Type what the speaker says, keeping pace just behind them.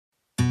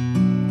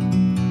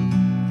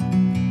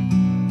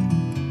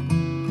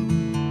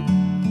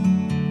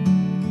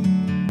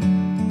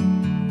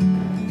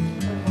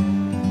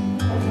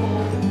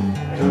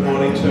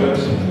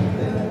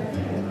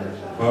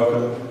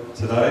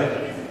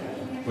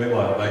we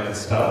might make a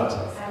start.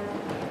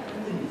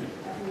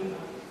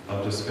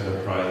 I'm just going to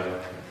pray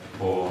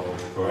for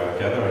our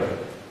gathering.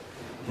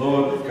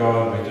 Lord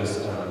God, we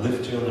just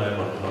lift your name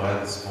on high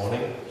this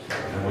morning,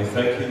 and we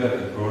thank you that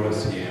you brought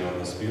us here on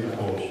this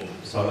beautiful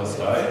summer's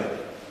day.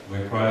 We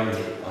pray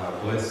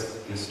bless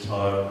this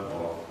time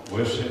of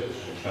worship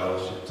and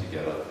fellowship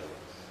together.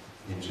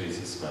 In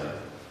Jesus' name,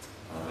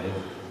 amen.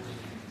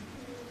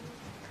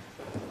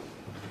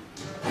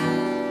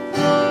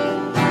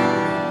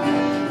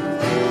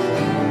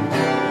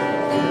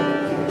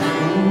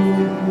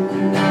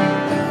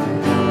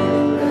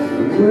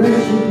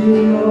 Worship you,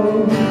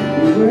 Lord, we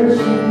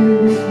worship you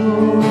this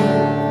morning.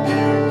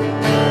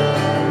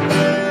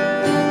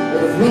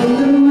 From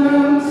the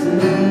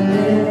mountain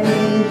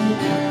edge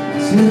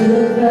to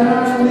the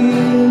valley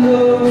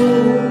low,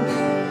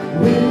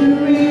 when the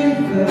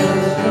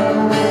rivers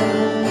run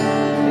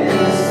and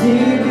the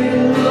sea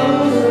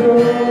billows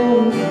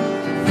roll,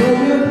 from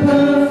your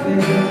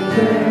perfect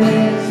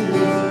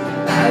presence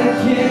I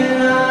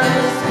cannot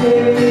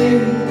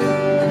escape.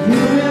 You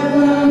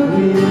never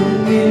will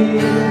me.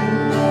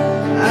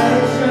 I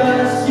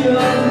trust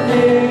your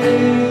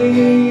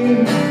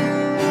name,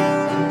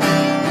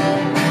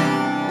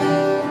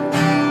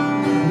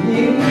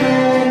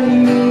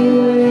 Emmanuel,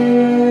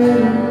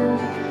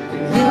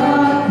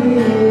 God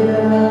with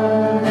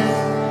us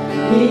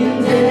in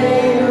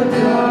day of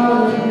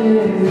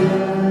darkness.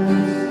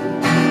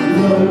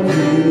 Lord,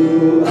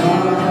 you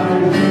are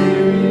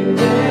here,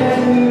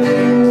 Emmanuel,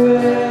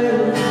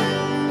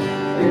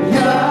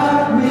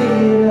 God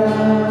with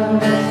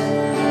us.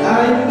 I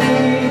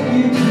need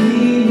you,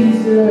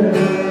 Jesus,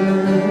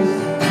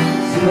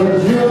 so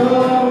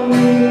draw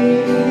me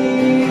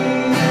near.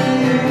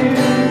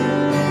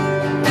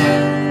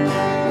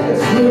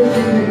 Let's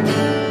worship you.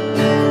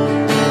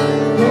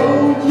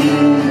 Oh,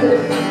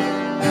 Jesus.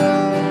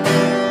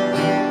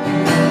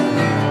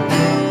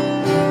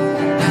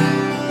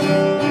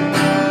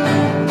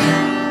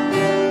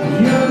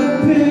 You're the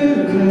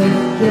pillar of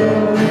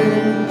joy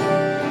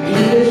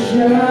in the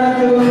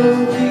shadows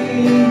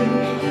deep,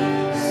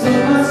 so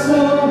my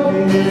soul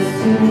is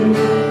true.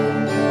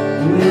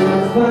 Will I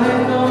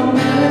find no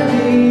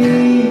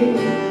melody,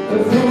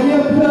 but from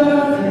your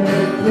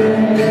perfect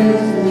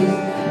presence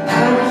I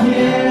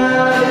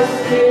cannot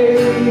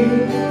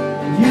escape.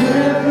 You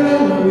never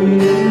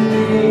will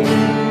me.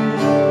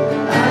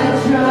 I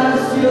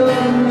trust your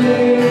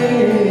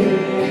name,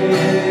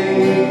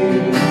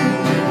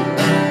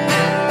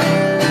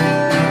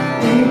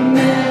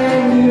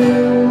 Emmanuel,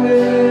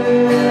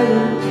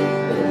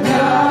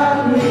 God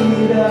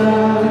with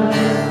us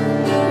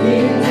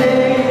in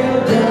day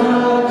of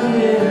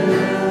darkness.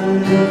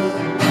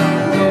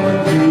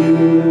 Lord,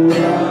 you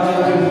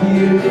are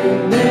here,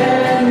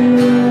 Emmanuel,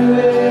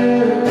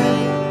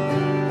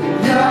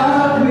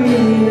 God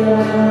with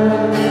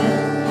us.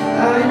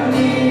 I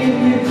need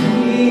you,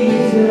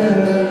 Jesus,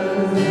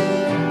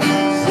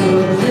 so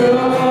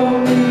draw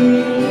me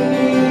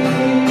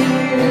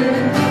near.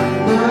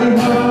 My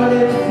heart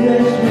and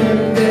flesh may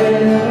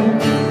fail,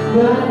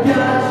 but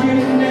God, you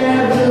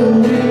never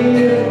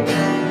will.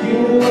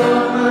 You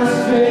are my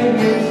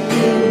strength and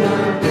shield,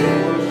 my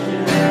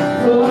portion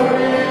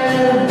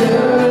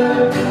forever.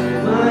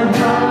 My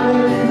heart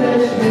and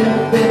flesh may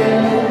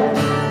fail,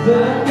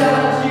 but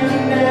God, you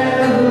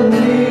never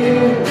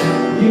will.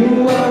 You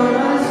are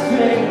my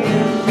strength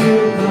and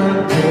shield, my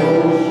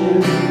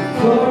portion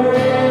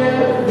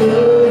forever.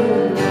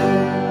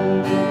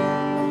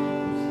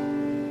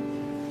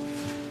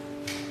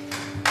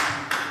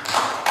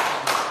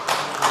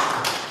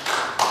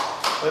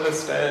 Let us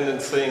stand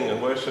and sing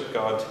and worship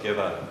God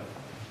together.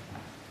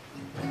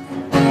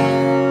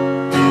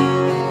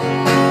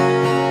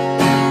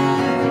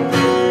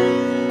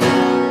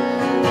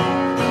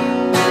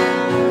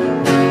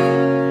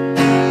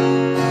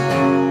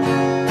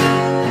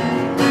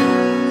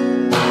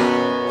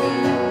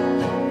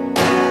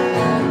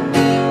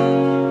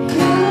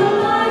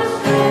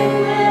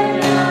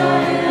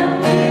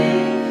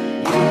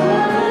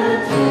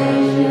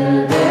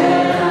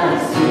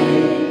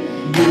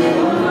 You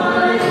are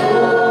my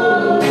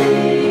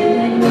holy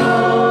and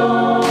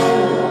all.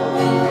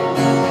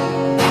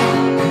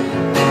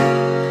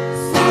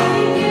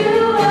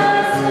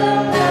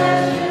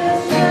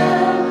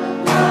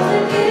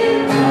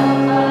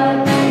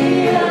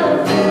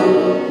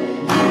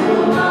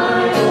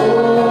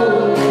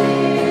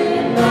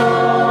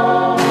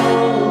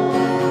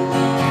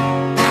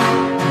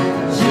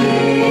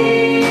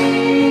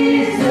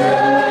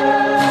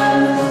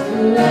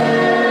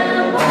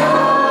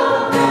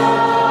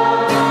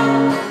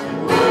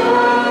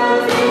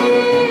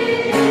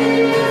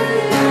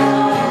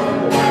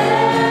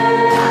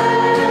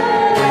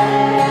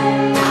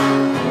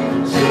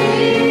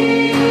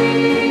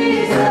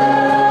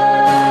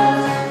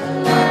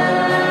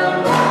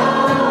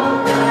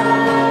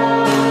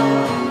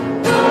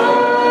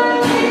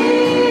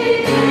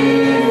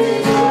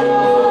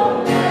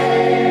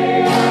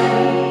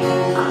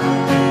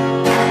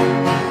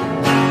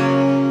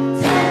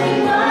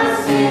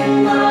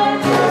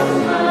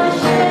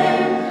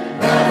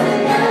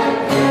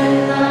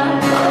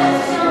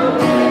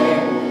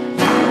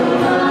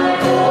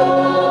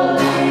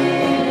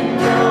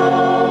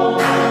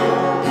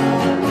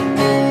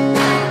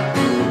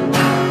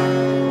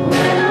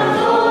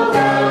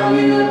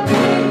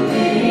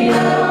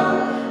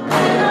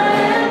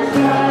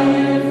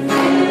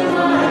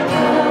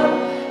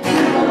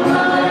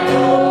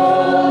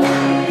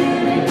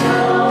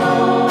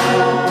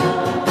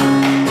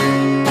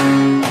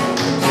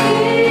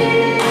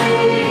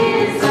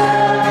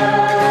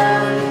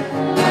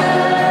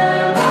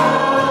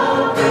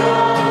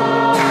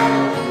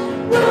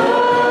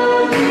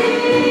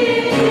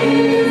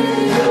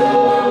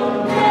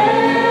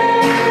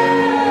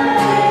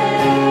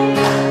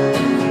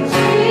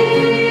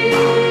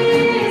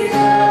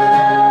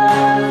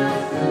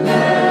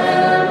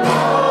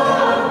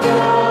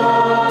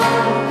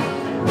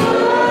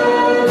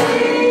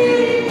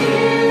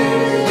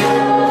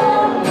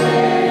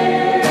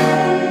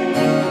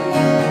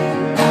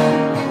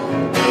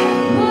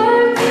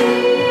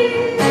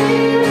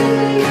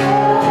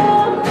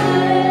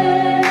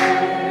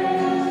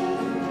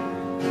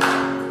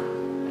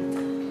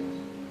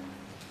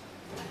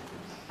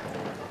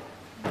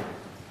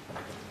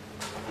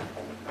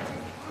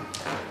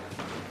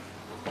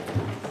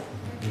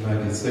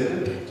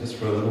 seated just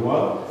for a little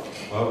while.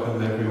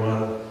 Welcome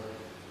everyone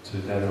to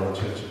Daniel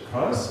Church of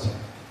Christ.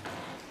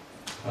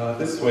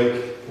 This week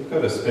we've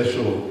got a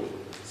special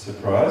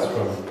surprise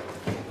from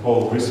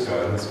Paul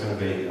Briscoe, who's going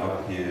to be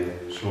up here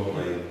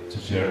shortly to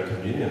share a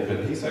communion,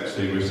 but he's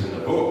actually written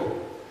a book.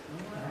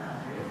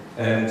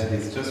 And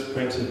he's just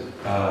printed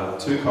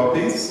 2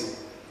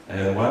 copies,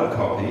 and 1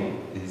 copy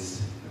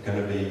is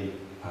going to be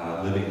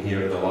living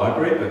here at the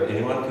library, but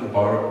anyone can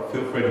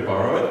feel free to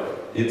borrow it.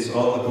 It's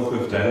on the book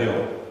of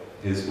Daniel,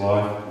 his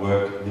life,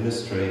 work,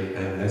 ministry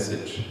and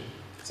message.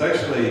 It's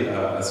actually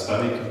a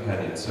study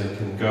companion, so you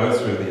can go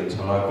through the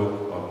entire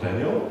book of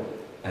Daniel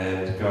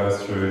and go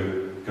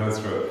through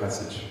it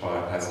passage by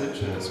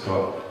passage, and it's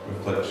got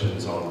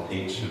reflections on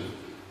each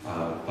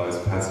of those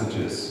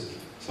passages.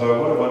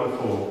 So what a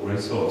wonderful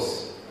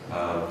resource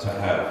to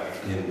have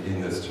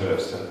in this church.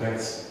 So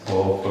thanks,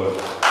 Paul, for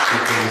giving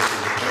us to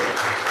the church.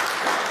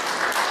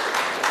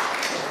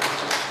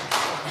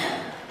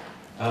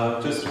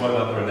 Just one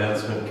other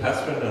announcement.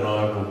 Catherine and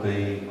I will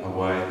be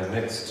away the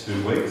next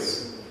 2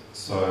 weeks,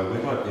 so we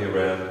won't be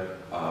around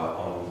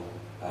on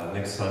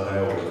next Sunday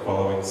or the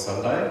following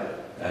Sunday,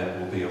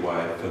 and we'll be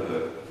away for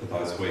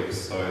those weeks.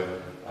 So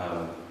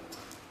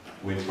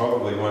we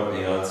probably won't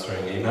be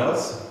answering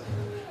emails.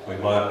 We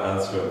might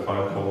answer a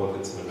phone call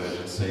if it's an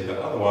emergency, but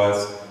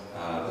otherwise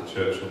the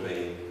church will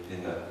be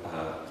in the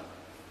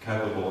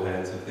capable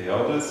hands of the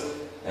elders.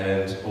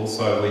 And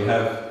also we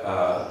have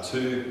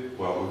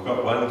we've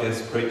got 1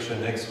 guest preacher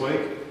next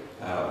week,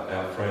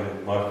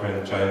 my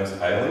friend James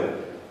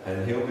Ayling,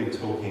 and he'll be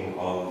talking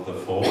on the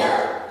fall,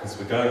 because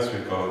we're going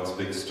through God's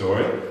big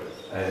story,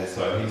 and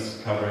so he's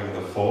covering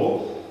the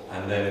fall,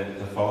 and then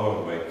the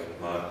following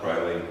week Mark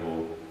Brayley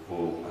will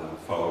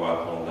follow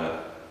up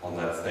on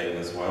that theme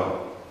as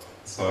well.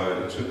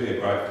 So it should be a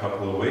great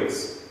couple of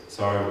weeks.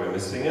 Sorry we're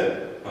missing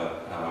it,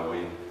 but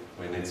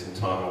we need some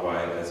time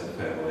away as a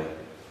family.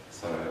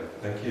 So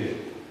thank you.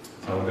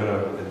 So I'm going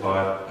to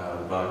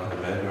invite Mark and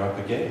Amanda up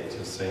again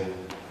to sing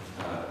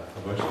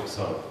a worship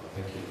song.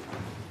 Thank you.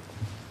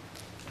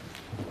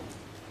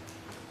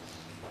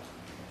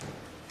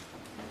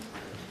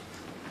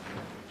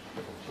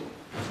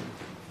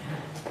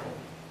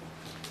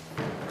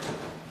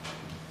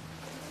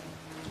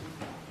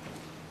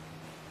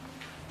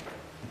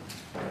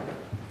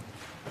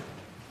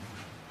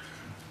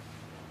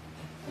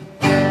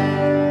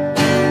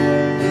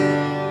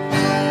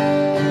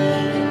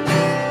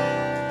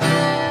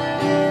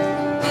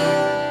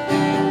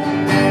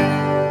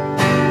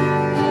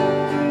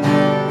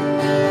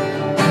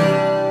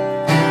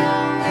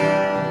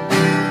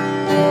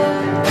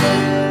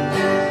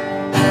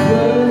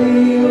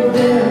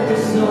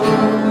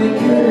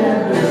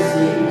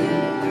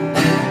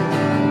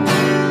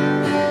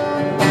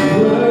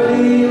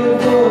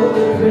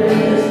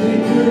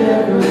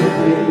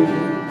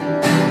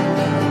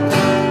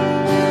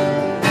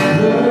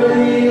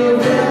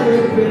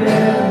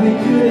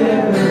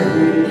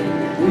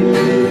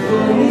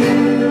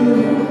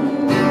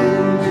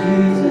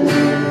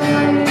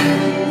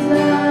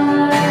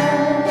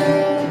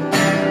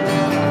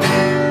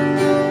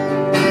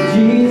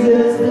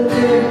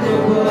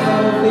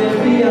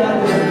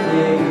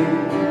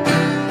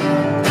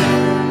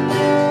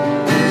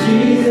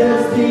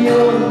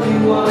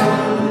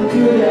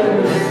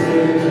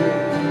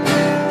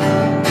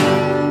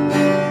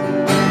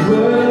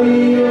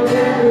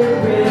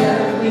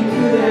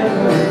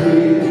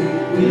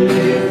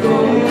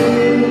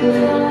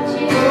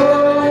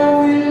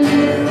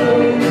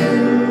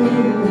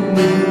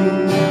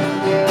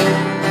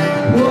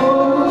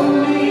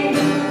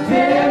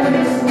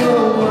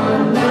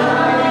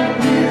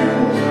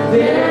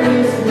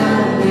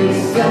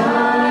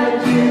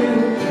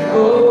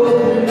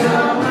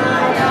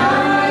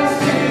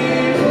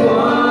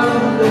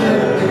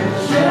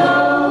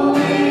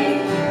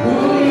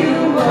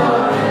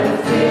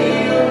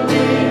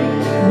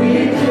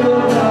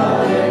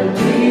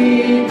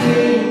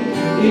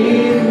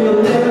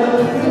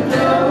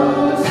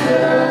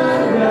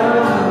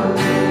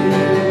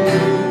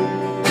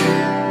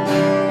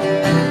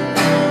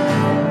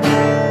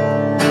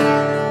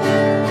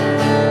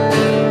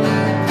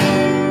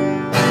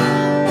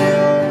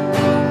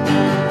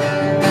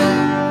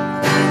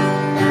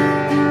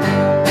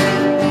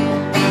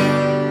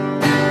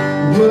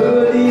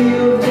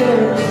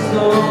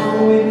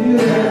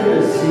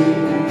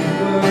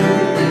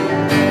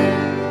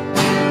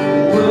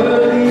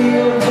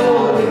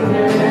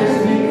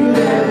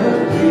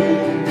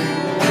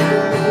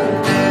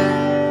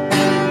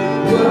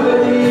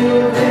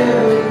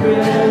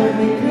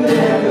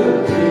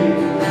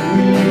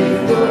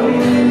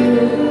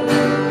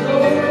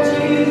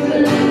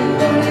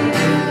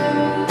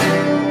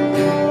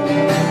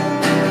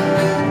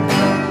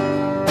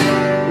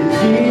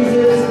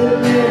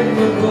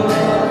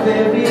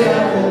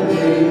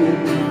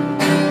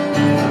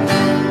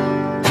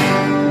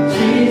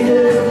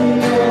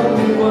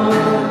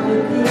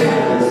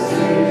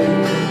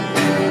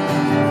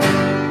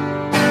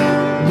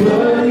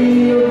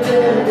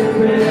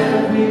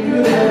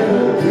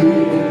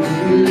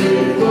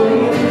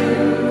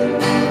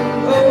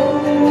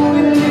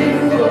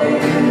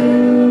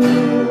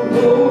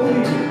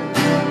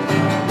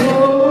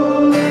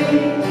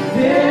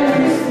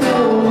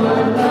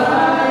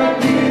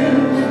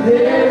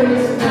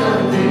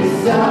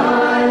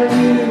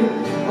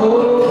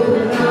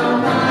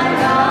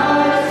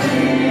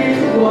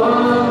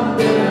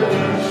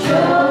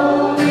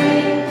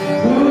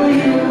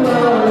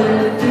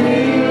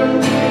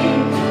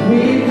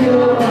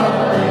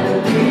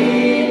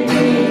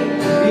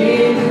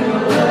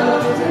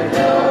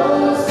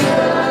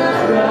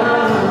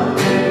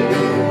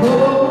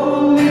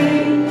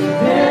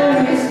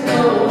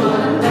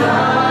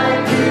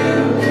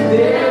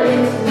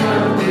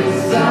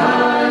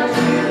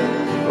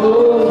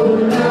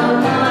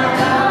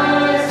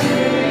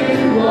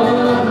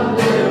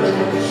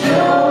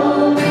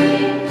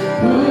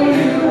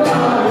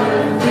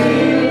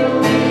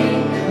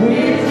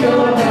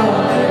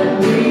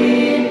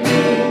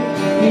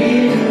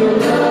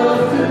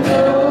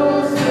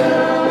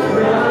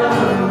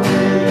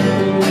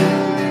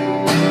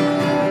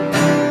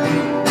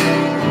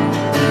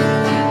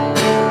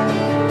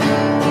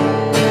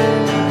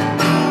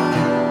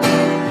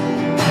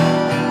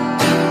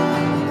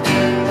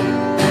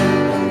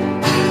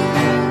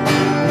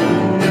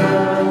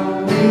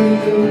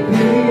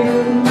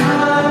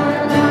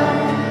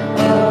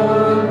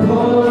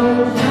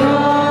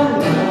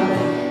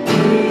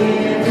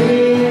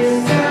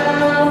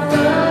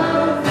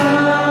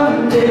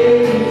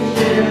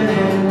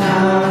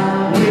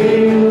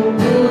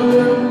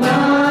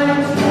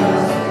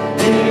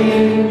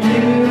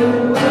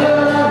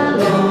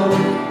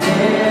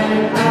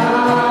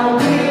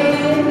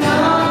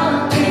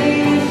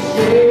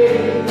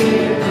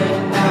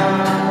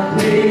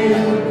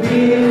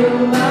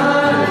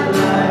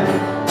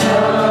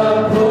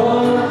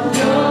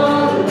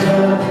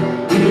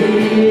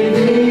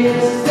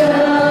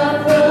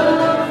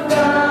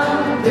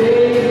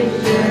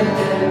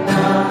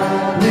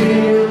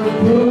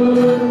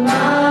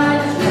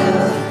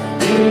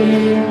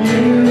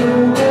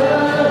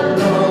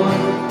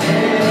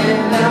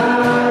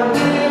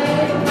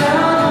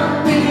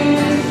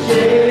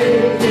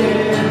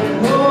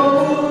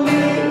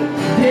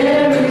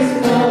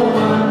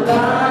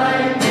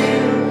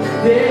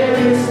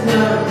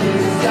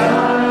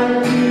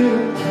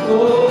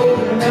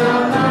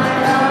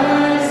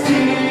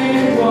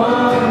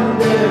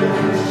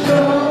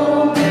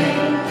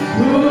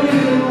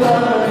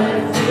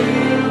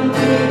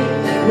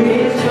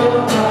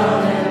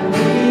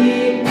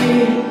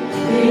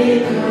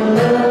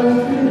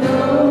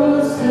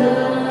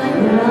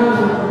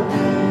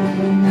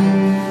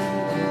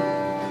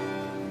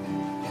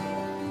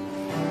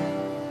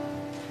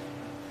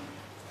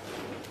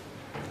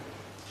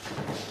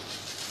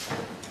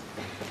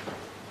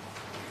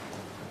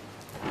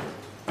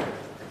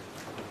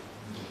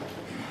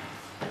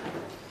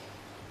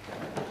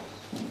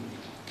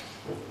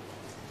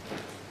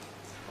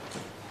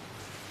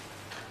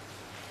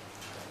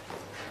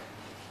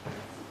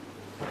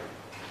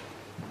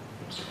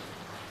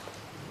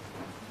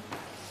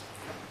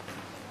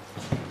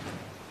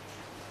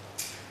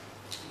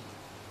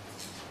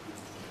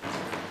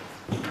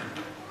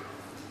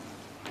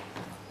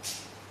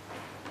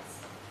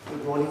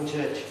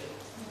 church.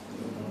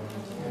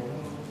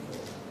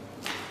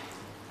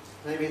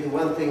 Maybe the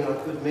one thing I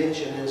could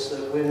mention is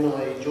that when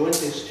I joined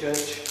this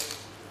church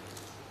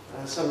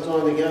some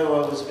time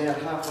ago, I was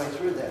about halfway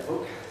through that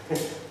book.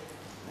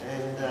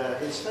 And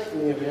it's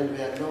taken me around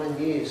about 9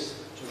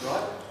 years to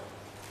write,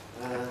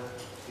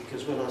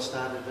 because when I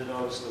started it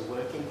I was still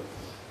working.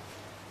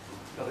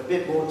 Got a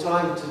bit more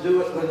time to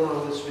do it when I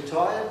was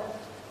retired,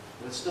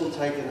 but it's still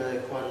taken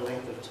quite a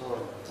length of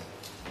time.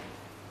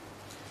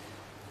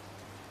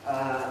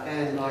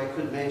 And I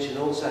could mention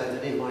also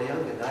that in my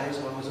younger days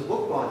I was a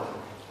bookbinder.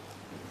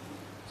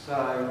 So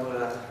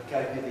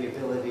gave me the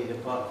ability to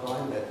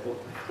find that book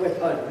when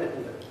I'd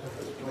written it. I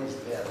was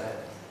pleased about that.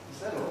 Is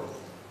that all?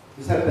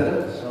 Is that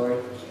better? Sorry.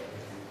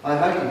 I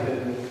hope you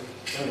heard me.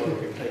 I don't want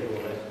to repeat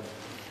all that.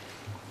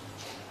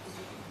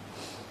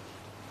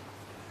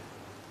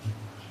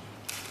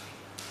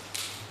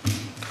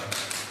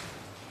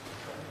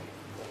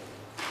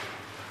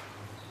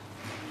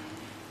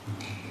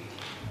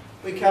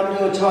 We come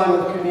to a time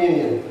of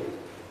communion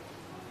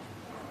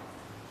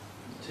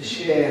to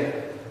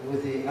share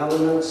with the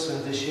elements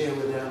and to share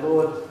with our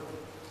Lord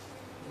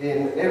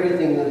in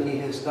everything that He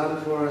has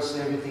done for us,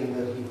 everything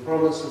that He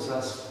promises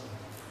us,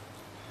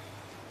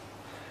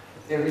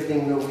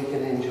 everything that we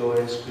can enjoy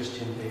as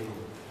Christian people.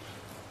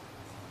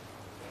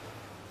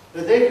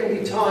 But there can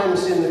be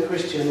times in the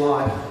Christian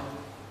life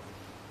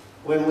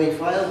when we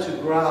fail to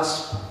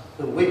grasp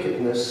the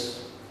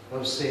wickedness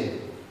of sin.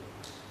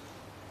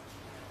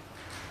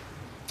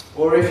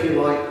 Or if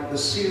you like, the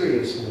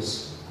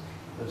seriousness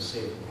of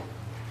sin.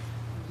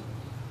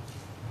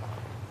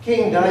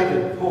 King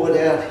David poured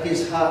out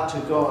his heart to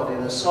God in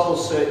a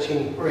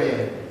soul-searching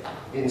prayer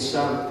in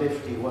Psalm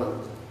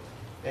 51.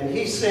 And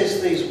he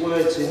says these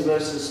words in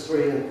verses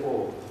 3 and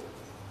 4.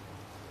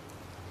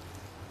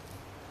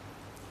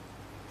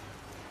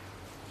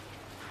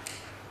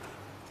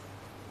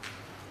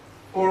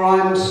 For I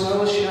am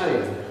so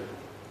ashamed.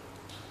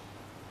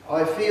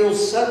 I feel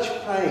such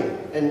pain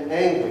and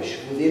anguish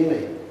within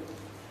me.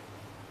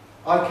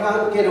 I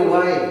can't get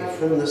away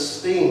from the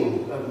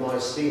sting of my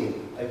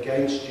sin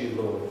against you,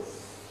 Lord.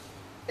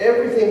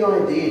 Everything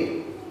I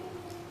did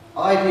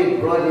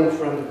right in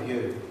front of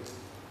you,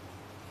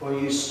 for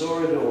you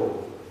saw it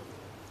all.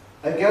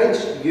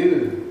 Against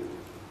you,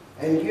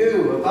 and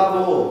you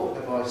above all,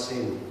 have I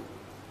sinned.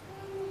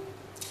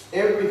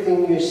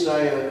 Everything you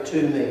say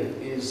to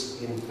me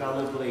is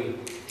infallibly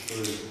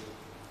true.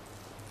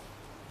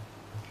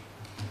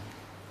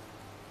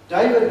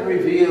 David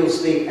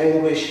reveals the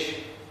anguish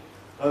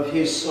of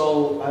his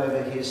soul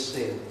over his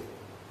sin.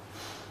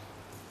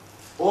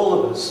 All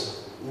of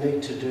us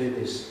need to do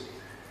this.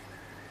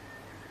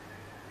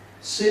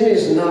 Sin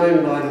is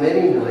known by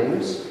many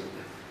names,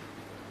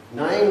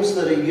 names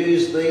that are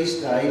used these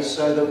days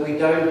so that we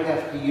don't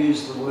have to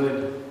use the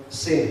word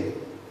sin.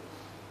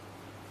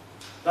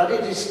 But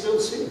it is still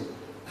sin.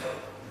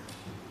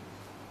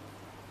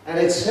 And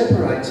it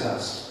separates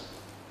us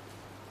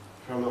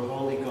from a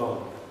holy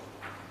God.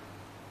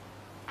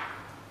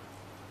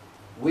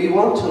 We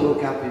want to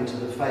look up into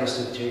the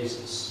face of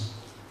Jesus.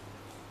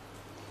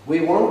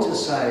 We want to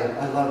say,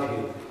 I love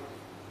you.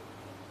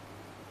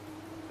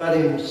 But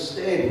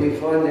instead we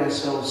find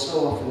ourselves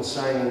so often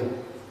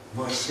saying,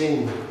 my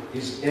sin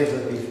is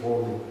ever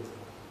before me.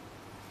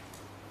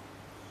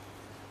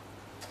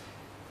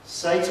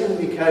 Satan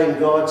became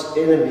God's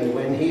enemy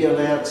when he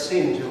allowed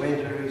sin to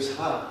enter his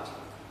heart.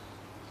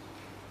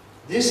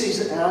 This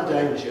is our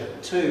danger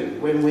too,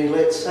 when we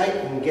let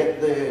Satan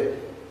get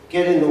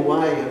in the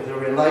way of the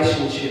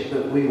relationship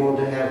that we want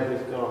to have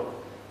with God.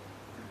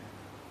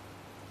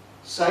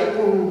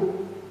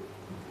 Satan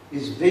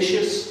is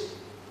vicious,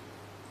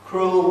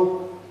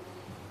 cruel,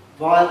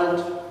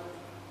 violent,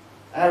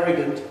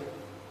 arrogant,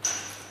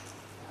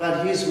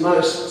 but his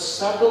most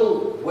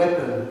subtle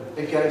weapon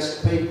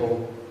against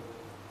people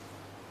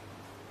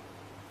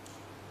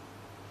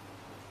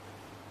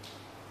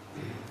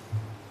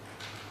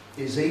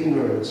is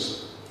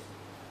ignorance,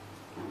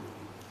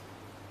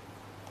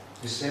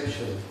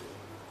 deception.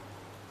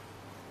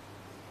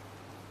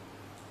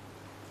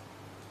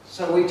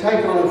 So we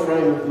take on a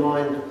frame of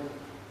mind,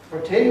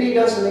 pretend he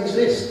doesn't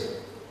exist.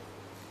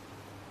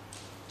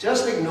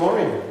 Just ignore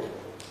him.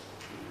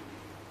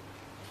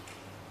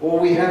 Or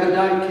we have a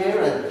don't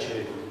care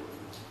attitude.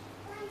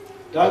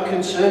 Don't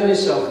concern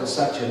yourself with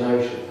such a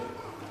notion.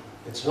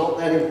 It's not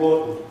that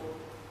important.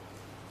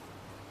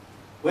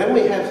 When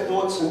we have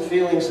thoughts and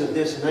feelings of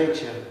this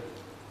nature,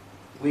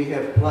 we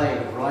have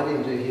played right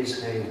into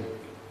his hand.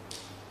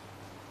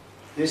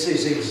 This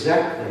is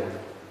exactly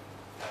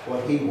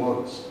what he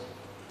wants.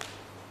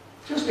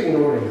 Just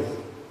ignore him.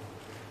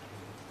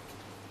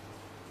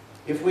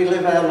 If we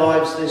live our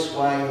lives this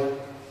way,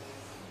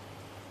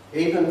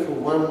 even for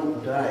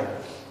one day,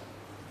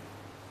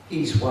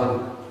 he's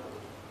won.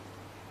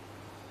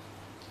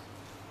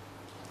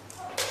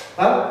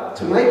 But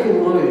to make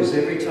him lose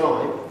every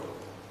time,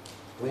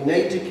 we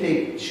need to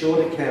keep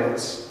short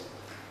accounts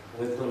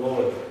with the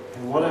Lord.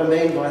 And what I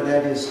mean by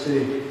that is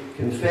to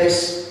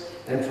confess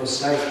and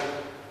forsake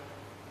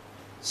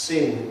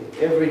sin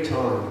every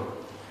time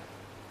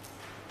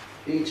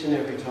each and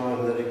every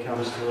time that it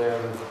comes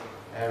to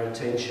our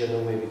attention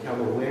and we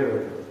become aware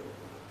of it.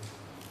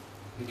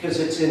 Because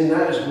it's in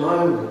those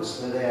moments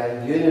that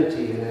our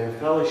unity and our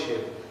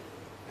fellowship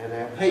and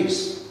our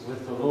peace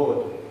with the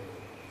Lord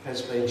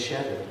has been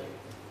shattered.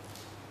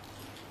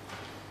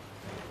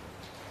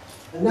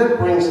 And that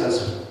brings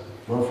us,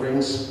 my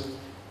friends,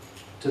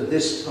 to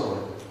this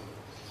time.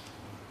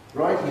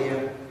 Right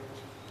here,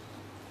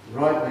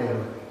 right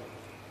now,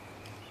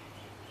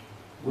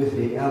 with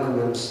the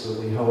elements that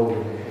we hold in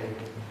our hand.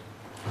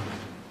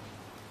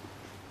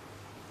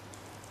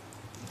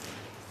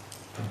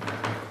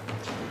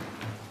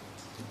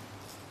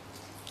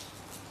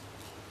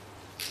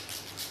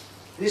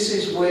 This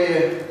is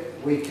where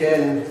we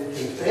can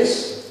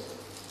confess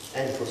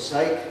and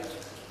forsake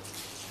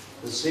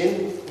the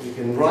sin, we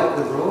can right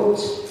the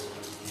wrongs,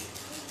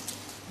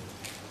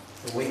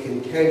 and we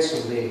can cancel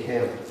the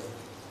account.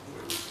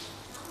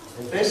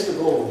 And best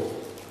of all,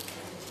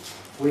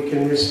 we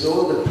can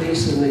restore the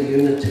peace and the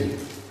unity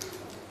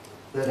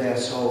that our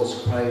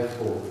souls crave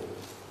for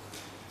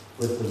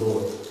with the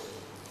Lord.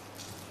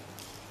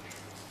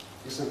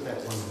 Isn't that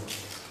wonderful?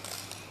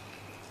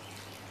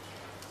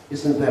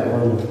 Isn't that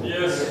wonderful?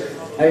 Yes.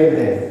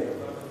 Amen.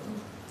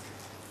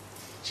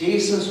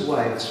 Jesus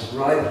waits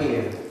right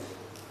here,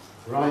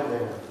 right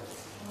now,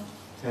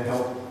 to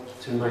help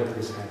to make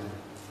this happen.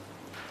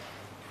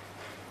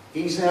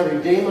 He's our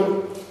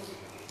Redeemer.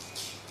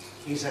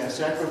 He's our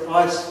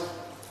sacrifice.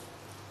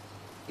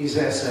 He's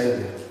our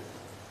Saviour.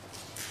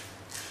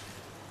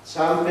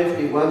 Psalm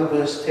 51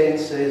 verse 10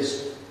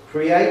 says,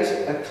 "Create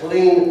a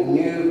clean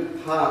new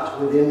heart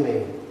within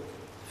me.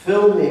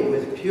 Fill me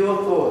with pure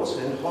thoughts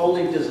and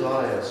holy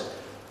desires,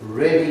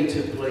 ready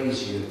to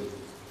please you."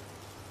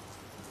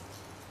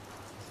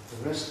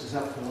 The rest is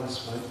up to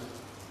us, mate.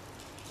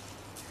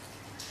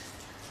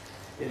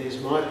 It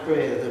is my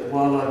prayer that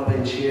while I've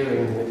been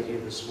sharing with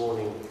you this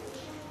morning,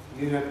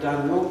 you have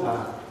done your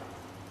part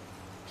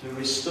to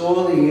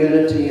restore the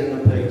unity and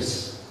the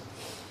peace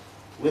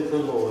with the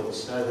Lord,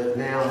 so that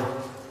now,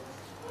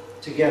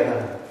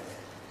 together,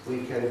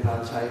 we can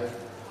partake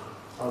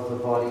of the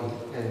body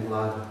and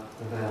blood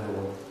of our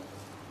Lord.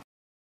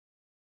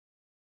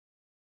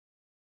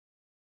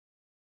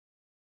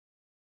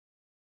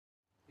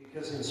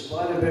 Because in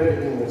spite of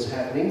everything that's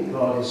happening,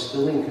 God is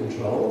still in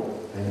control.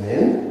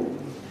 Amen.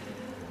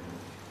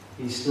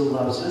 He still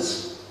loves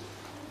us.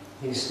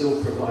 He's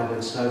still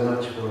provided so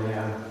much for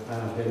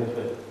our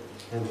benefit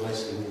and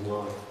blessing in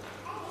life.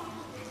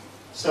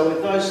 So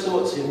with those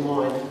thoughts in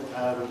mind,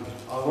 I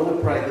want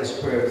to pray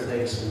this prayer of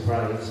thanks and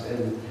praise.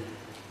 And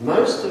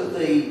most of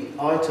the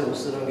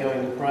items that I'm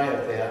going to pray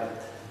about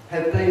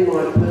have been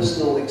my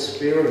personal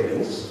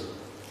experience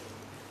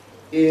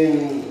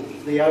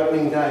in the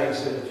opening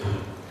days of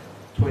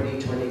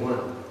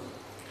 2021.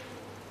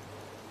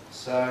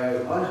 So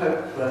I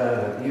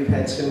hope you've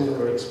had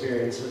similar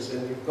experiences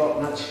and you've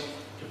got much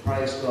to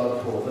praise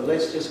God for. But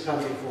let's just come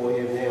before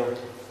Him now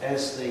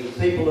as the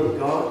people of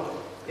God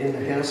in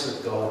the house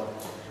of God,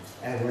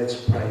 and let's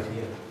pray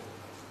here.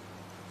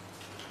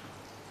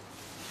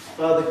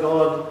 Father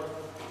God,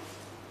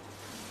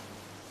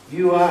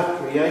 you are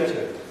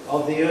creator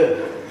of the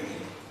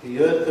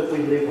earth that we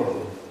live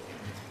on.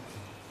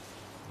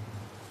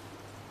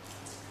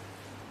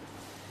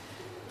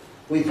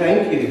 We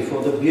thank you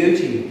for the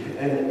beauty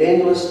and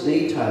endless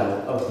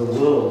detail of the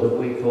world that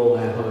we call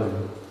our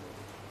home,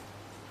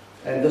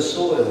 and the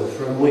soil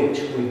from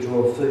which we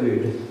draw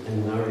food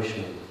and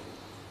nourishment.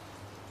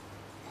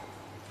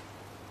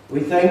 We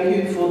thank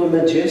you for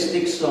the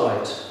majestic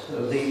sight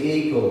of the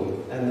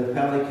eagle and the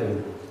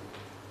pelican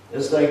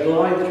as they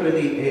glide through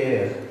the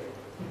air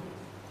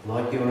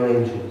like your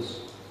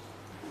angels.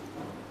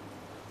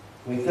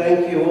 We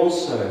thank you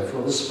also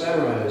for the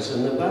sparrows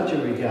and the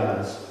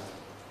budgerigars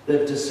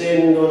that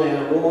descend on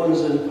our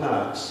lawns and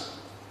parks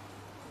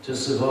to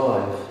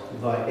survive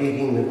by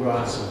eating the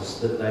grasses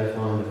that they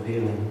find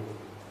appealing.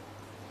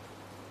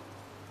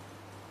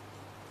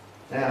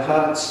 Our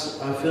hearts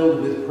are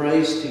filled with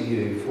praise to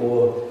you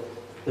for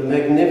the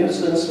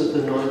magnificence of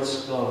the night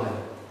sky,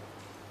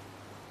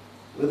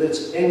 with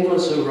its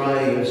endless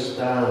array of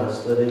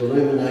stars that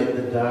illuminate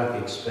the dark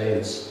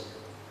expanse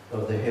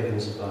of the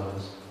heavens above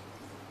us.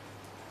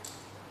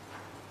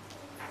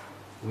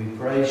 We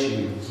praise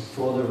you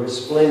for the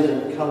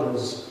resplendent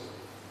colours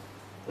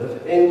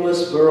of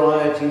endless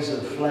varieties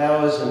of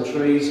flowers and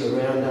trees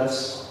around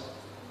us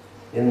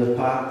in the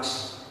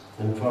parks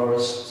and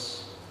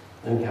forests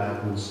and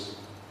gardens.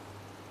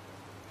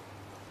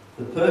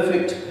 The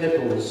perfect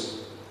petals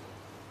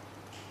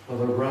of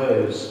a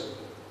rose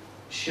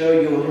show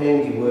your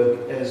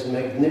handiwork as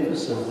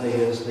magnificently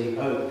as the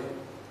oak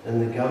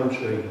and the gum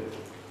tree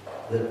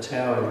that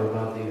tower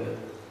above the earth.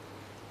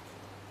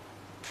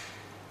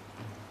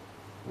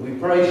 We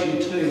praise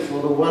you too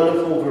for the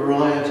wonderful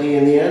variety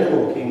in the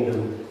animal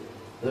kingdom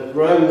that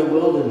roam the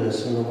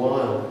wilderness and the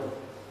wild,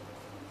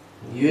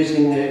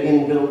 using their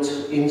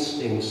inbuilt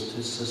instincts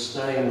to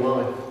sustain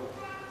life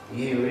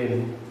year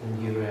in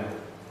and year out.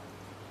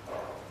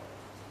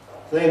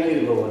 Thank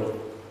you, Lord,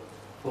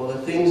 for the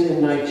things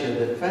in nature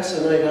that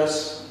fascinate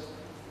us,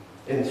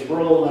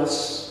 enthrall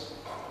us,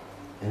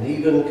 and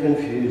even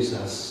confuse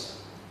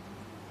us,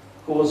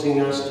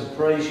 causing us to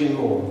praise you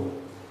more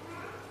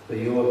for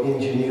your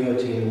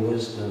ingenuity and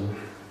wisdom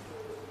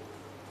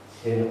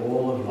in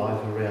all of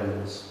life around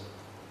us.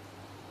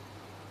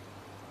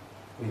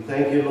 We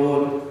thank you,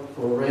 Lord,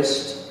 for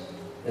rest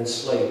and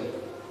sleep,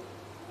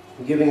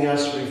 giving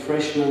us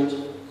refreshment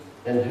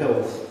and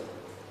health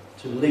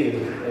to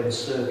live and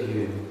serve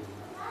you.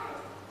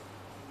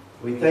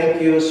 We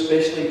thank you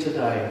especially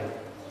today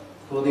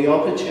for the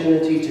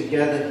opportunity to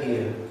gather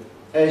here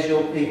as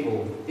your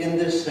people in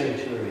this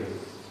sanctuary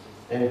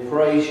and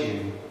praise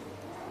you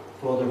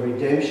for the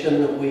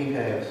redemption that we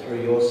have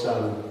through your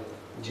Son,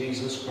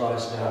 Jesus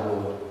Christ our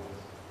Lord.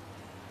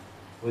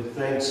 With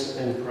thanks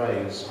and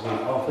praise, we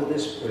offer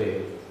this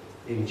prayer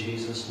in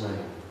Jesus'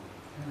 name.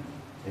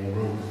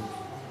 Amen.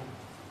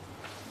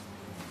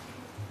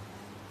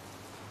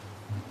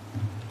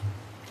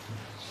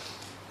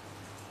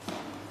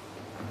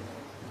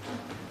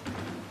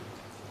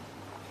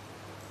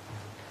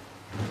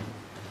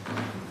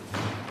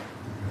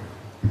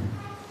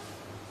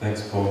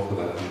 Thanks, Paul, for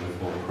that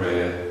beautiful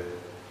prayer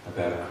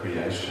about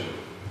creation.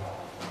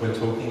 We're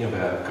talking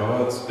about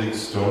God's big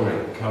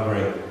story,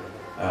 covering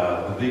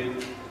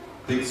the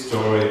big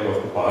story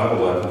of the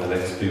Bible over the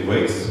next few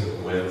weeks.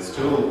 We're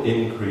still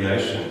in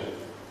creation.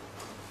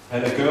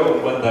 And a girl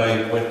one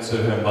day went to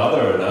her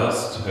mother and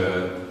asked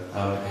her,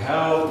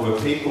 how were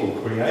people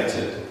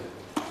created?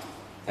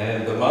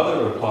 And the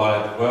mother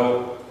replied,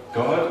 well,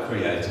 God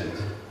created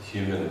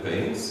human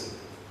beings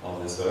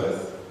on this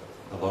earth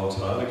a long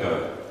time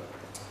ago.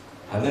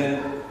 And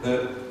then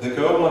the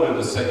girl wanted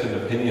a second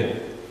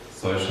opinion,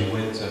 so she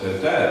went to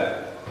her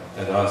dad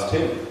and asked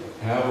him,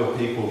 how were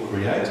people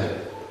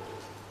created?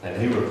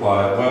 And he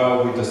replied,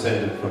 well, we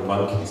descended from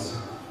monkeys.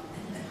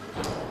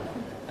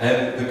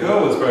 And the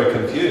girl was very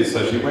confused,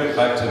 so she went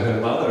back to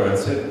her mother and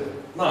said,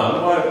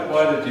 Mum,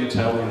 why did you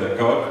tell me that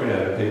God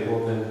created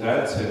people? And then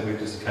Dad said we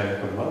just came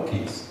from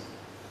monkeys.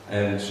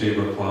 And she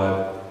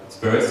replied, it's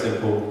very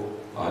simple.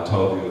 I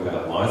told you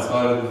about my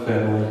side of the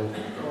family.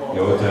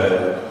 Your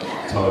dad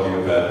told you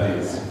about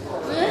his.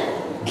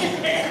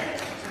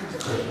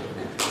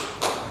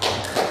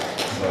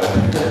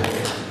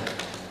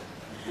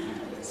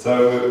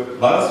 So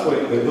last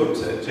week we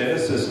looked at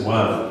Genesis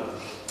 1,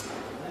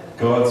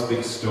 God's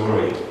big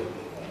story,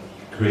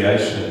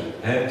 creation,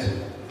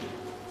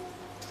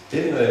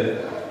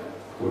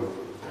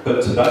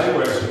 but today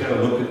we're actually going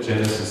to look at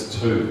Genesis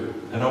 2,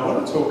 and I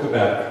want to talk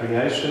about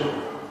creation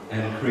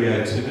and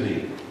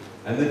creativity,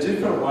 and the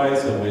different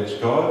ways in which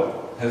God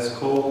has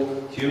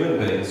called human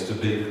beings to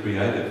be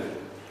creative.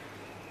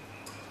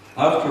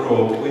 After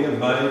all, we are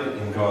made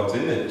in God's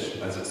image,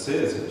 as it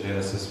says in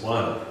Genesis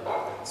 1.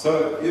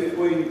 So if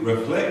we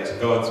reflect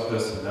God's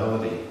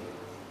personality,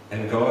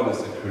 and God is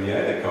a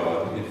creator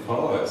God, it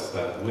follows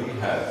that we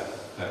have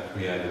that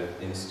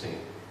creative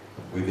instinct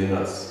within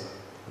us.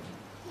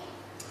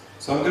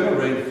 So I'm going to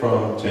read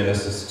from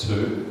Genesis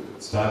 2,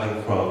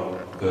 starting from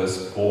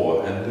verse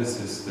 4, and this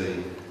is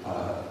the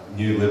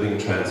New Living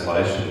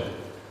Translation.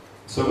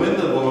 So when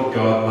the Lord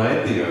God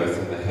made the earth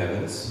and the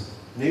heavens,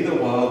 neither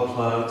wild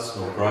plants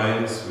nor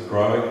grains were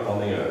growing on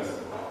the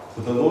earth,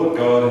 for the Lord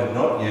God had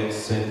not yet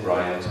sent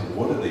rain to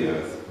water the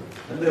earth,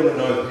 and there were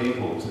no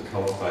people to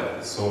cultivate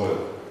the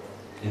soil.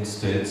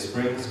 Instead,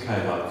 springs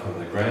came up from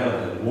the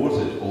ground and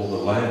watered all the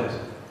land.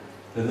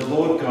 Then the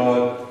Lord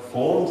God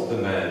formed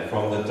the man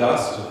from the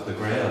dust of the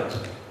ground.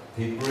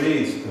 He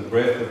breathed the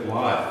breath of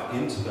life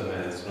into the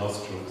man's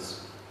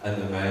nostrils,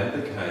 and the man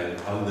became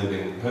a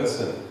living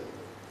person.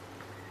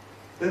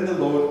 Then the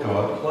Lord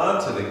God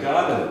planted a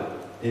garden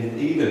in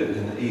Eden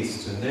in the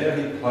east, and there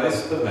he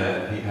placed the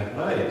man he had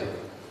made.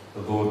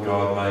 The Lord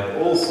God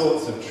made all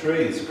sorts of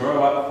trees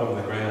grow up from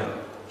the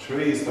ground,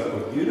 trees that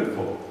were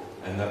beautiful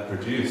and that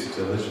produced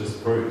delicious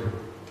fruit.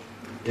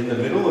 In the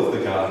middle of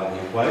the garden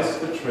he placed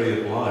the tree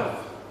of life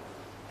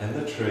and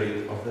the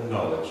tree of the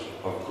knowledge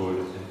of good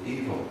and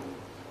evil.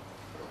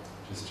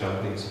 Just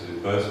jumping to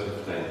verse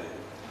 15.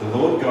 The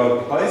Lord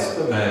God placed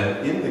the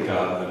man in the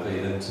Garden of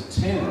Eden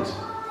to tend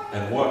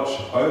and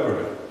watch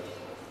over it.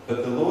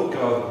 But the Lord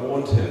God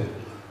warned him,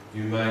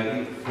 you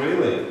may eat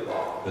freely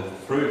the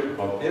fruit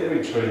of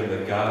every tree in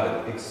the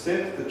garden,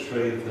 except the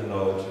tree of the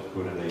knowledge of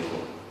good and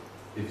evil.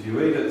 If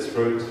you eat its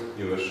fruit,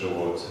 you are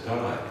sure to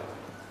die.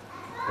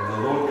 And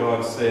the Lord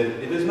God said,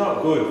 it is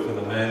not good for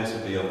the man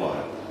to be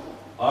alone.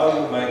 I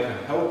will make a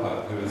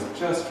helper who is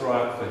just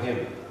right for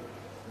him.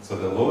 So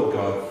the Lord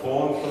God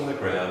formed from the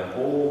ground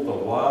all the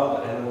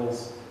wild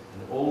animals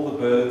and all the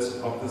birds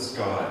of the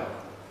sky.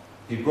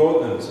 He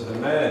brought them to the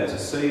man to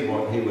see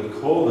what he would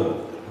call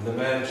them, and the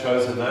man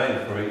chose a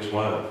name for each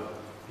one.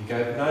 He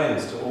gave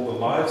names to all the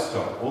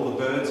livestock, all the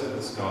birds of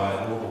the sky,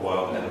 and all the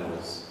wild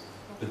animals.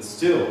 But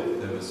still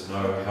there was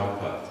no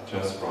helper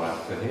just right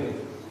for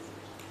him.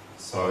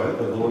 So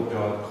the Lord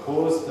God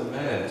caused the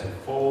man to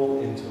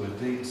fall into a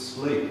deep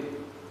sleep.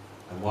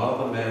 And while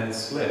the man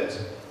slept,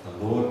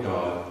 the Lord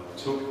God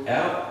took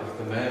out of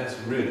the man's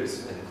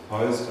ribs and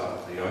closed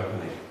up the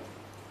opening.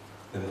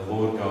 Then the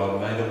Lord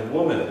God made a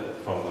woman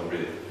from the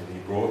rib, and he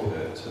brought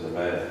her to the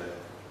man.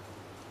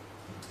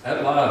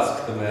 At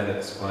last the man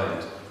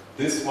exclaimed,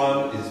 "This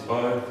one is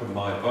bone from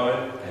my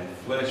bone and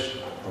flesh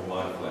from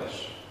my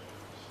flesh.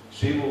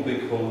 She will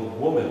be called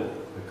woman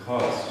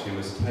because she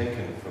was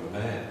taken from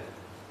man."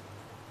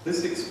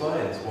 This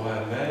explains why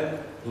a man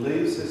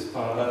leaves his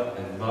father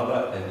and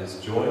mother and is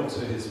joined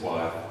to his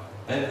wife,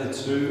 and the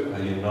two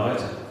are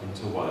united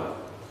into one.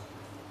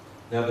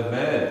 Now the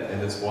man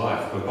and his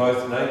wife were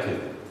both naked,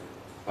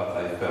 but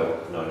they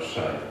felt no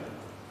shame.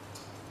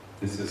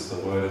 This is the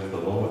word of the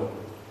Lord.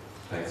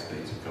 Thanks be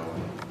to God.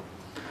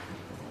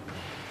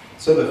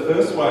 So the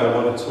first way I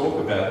want to talk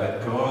about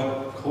that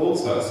God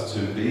calls us to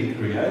be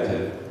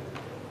created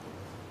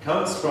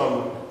comes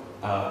from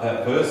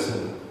that verse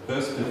in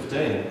verse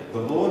 15. The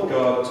Lord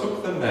God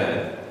took the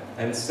man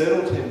and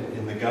settled him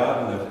in the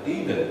Garden of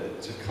Eden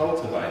to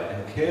cultivate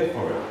and care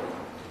for it.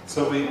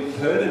 So we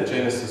heard in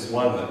Genesis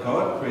 1 that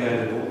God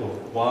created all the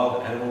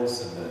wild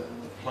animals and the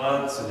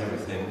plants and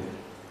everything,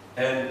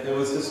 and there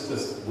was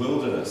this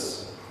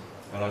wilderness.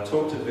 And I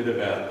talked a bit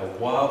about the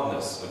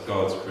wildness of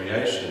God's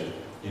creation,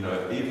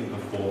 even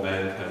before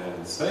man came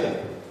on the scene.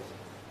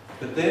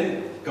 But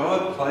then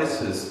God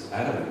places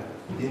Adam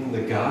in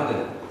the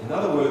garden. In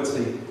other words,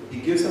 he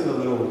gives him a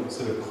little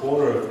sort of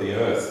corner of the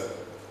earth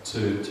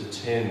to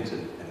tend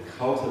and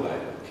cultivate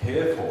and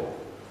care for.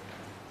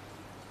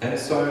 And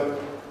so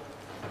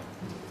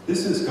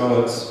this is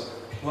God's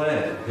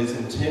plan, his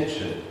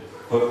intention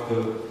for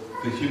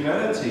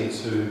humanity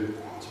to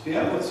be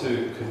able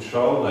to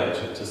control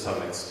nature to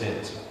some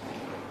extent,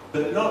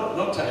 but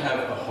not to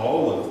have the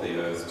whole of the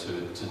earth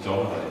to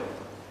dominate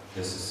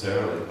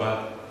necessarily,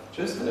 but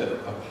just a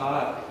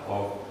part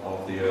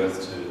of the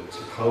earth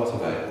to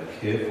cultivate and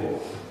care for.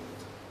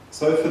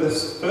 So for the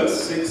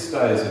first 6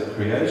 days of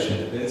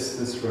creation, there's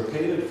this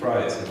repeated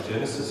phrase in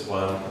Genesis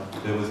 1,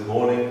 there was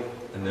morning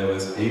and there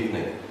was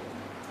evening.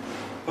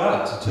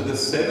 But to the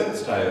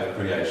 7th day of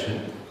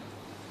creation,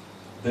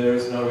 there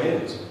is no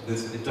end.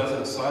 It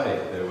doesn't say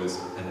there was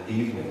an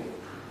evening.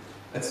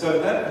 And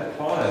so that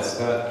implies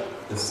that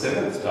the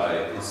 7th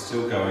day is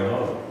still going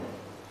on.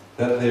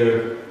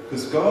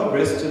 Because God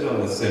rested on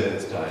the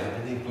 7th day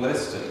and he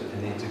blessed it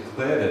and he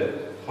declared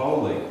it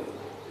holy.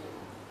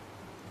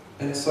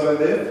 And so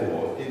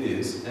therefore it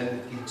is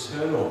an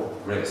eternal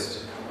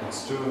rest. It's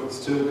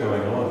still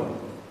going on.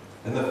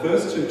 And the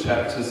first 2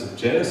 chapters of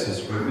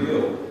Genesis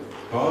reveal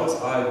God's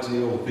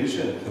ideal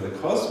vision for the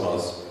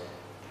cosmos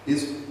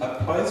is a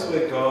place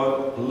where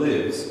God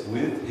lives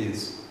with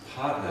his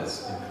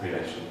partners in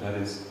creation, that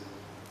is,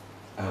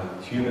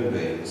 human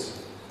beings,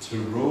 to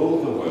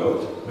rule the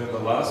world. Remember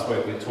last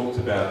week we talked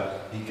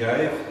about he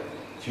gave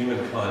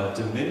humankind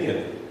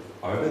dominion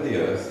over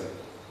the earth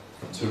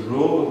to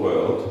rule the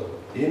world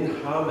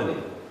in harmony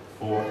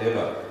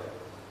forever.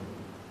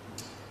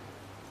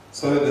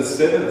 So the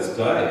 7th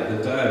day,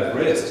 the day of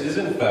rest, is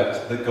in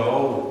fact the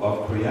goal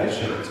of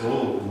creation. It's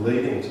all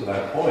leading to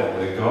that point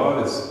where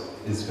God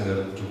is going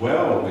to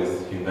dwell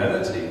with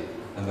humanity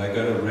and they're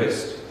going to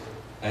rest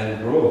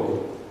and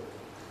rule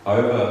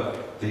over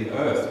the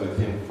earth with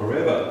him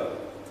forever.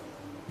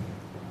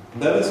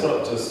 And that is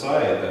not to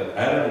say that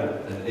Adam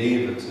and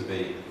Eve are to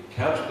be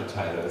couch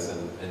potatoes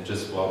and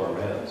just lob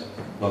around.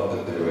 Not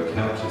that there were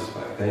couches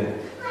back then.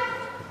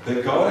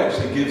 That God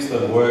actually gives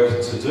them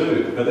work to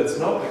do, but it's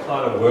not the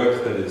kind of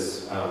work that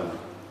is, they're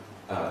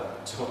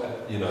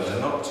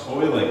not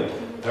toiling.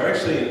 They're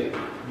actually,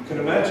 you can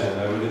imagine,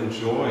 they would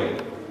enjoy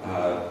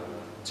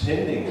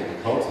tending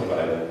and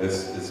cultivating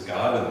this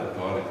garden that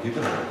God had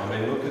given them. I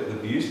mean, look at the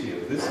beauty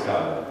of this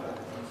garden.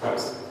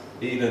 Perhaps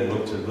Eden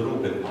looked a little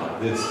bit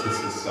like this. This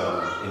is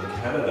in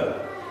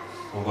Canada,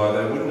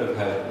 although they wouldn't have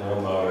had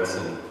lawnmowers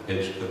and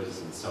hedge clippers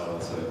and so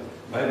on, so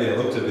maybe it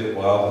looked a bit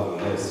wilder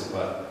than this,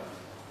 but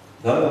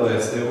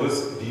nonetheless, there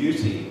was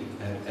beauty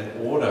and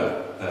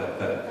order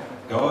that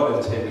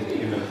God intended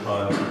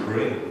humankind to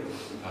bring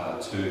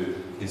to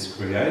his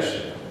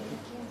creation.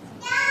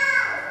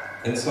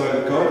 And so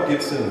God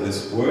gives them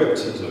this work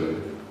to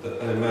do, that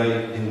they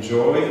may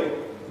enjoy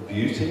the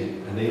beauty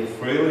and eat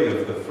freely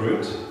of the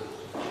fruit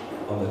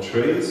on the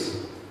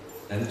trees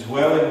and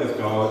dwelling with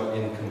God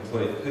in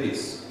complete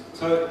peace.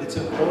 So it's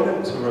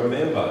important to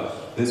remember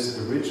this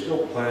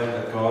original plan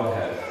that God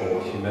had for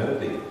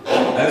humanity.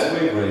 As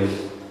we read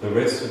the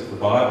rest of the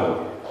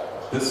Bible,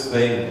 this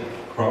theme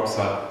crops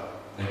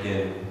up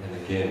again and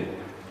again.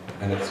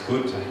 And it's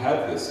good to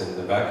have this in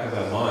the back of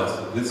our minds,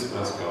 that this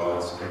was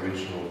God's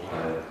original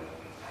plan.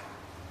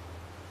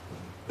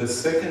 The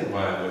second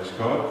way in which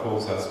God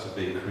calls us to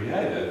be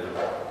created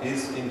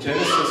is in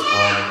Genesis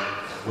 1,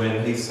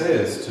 when he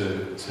says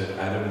to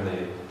Adam and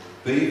Eve,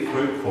 be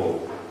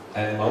fruitful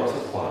and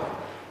multiply.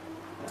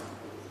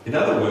 In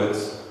other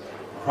words,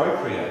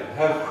 procreate,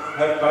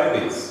 have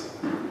babies.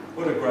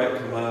 What a great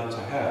command to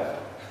have.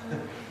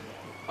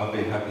 I'd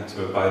be happy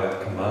to obey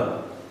that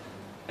command.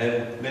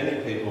 And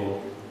many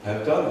people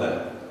have done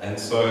that. And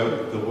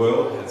so the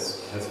world has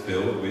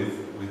filled with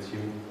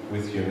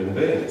with human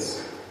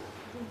beings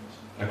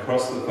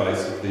across the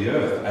face of the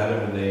earth.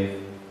 Adam and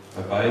Eve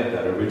obeyed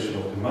that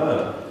original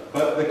command.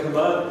 But the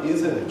command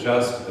isn't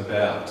just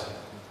about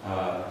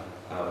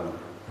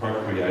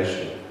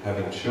procreation,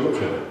 having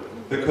children,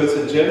 because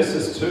in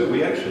Genesis 2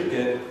 we actually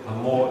get a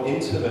more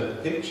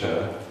intimate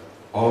picture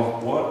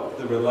of what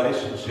the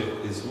relationship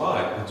is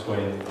like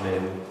between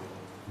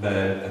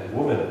man and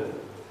woman.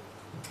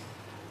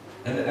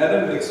 And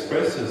Adam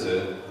expresses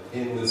it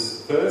in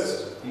this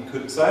first, you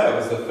could say it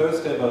was the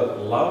first ever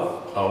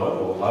love poem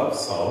or love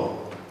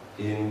song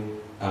in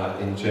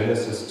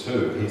Genesis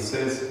 2. He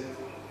says,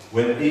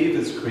 when Eve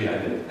is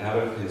created out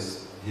of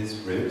his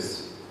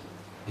ribs,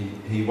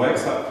 he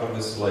wakes up from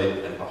his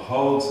sleep and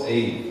beholds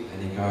Eve,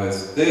 and he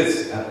goes,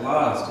 "This, at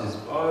last, is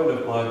bone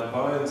of my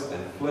bones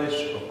and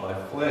flesh of my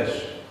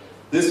flesh.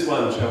 This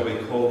one shall be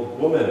called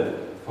woman,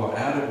 for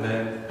out of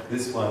man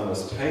this one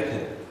was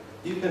taken."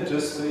 You can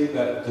just see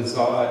that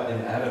desire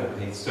in Adam.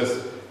 He's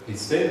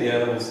seen the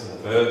animals and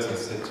the birds and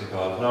said to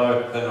God,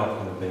 "No, they're not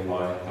going to be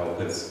my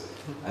helpers."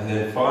 And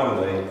then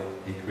finally,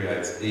 he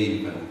creates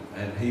Eve,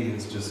 and he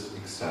is just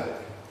ecstatic.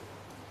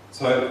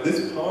 So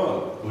this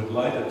poem would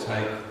later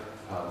take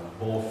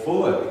more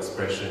fuller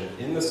expression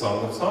in the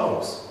Song of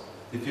Songs.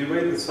 If you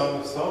read the Song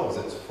of Songs,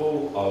 it's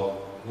full of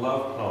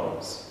love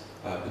poems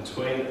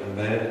between a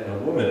man and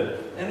a woman.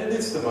 And it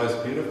is the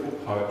most beautiful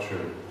poetry,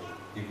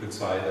 you could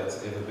say,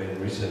 that's ever been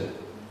written.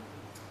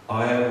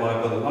 "I am my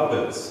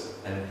beloved's,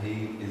 and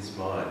he is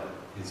mine.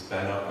 His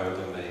banner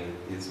over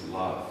me is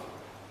love."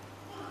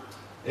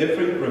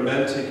 Every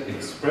romantic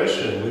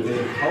expression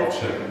within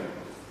culture,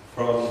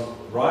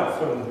 right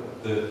from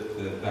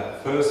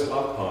that first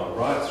love poem,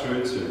 right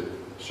through to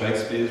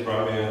Shakespeare's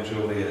Romeo and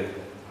Juliet,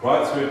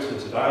 right through to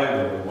today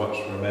when we watch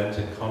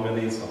romantic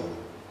comedies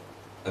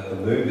at the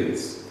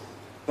movies,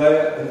 they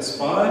are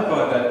inspired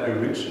by that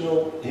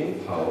original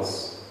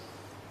impulse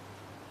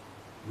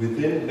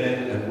within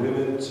men and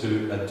women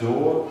to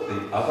adore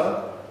the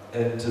other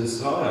and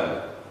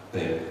desire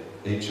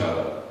each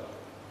other,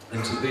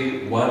 and to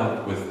be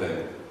one with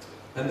them.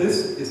 And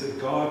this is a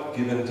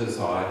God-given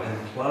desire and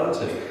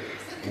planted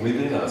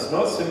within us,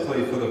 not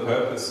simply for the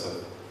purpose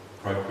of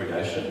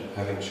procreation,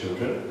 having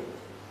children,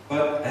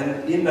 but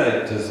an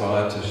innate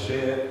desire to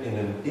share in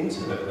an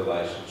intimate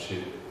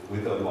relationship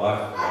with a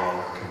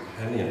lifelong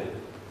companion.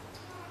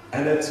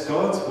 And it's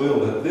God's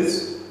will that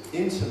this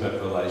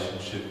intimate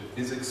relationship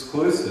is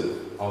exclusive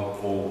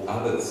of all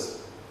others.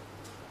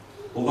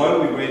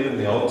 Although we read in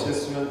the Old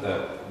Testament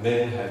that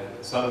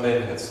some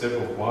men had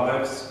several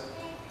wives,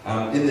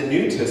 in the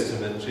New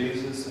Testament,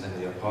 Jesus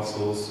and the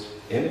apostles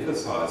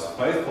emphasise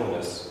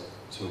faithfulness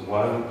to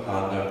one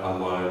partner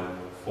alone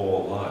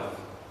for life.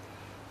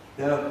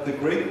 Now, the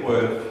Greek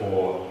word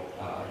for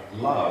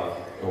love,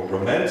 or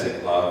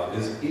romantic love,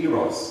 is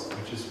eros,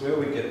 which is where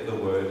we get the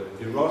word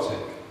erotic.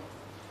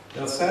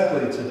 Now,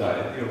 sadly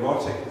today, the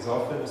erotic is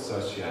often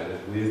associated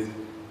with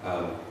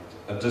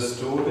a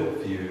distorted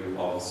view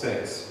of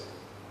sex,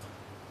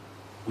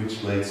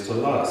 which leads to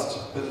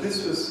lust. But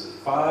this was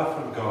far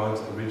from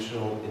God's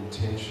original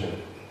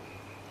intention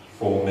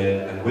for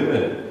men and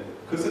women,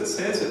 because it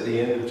says at the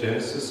end of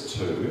Genesis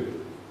 2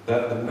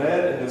 that the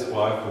man and his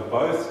wife were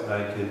both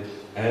naked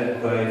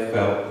and they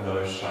felt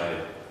no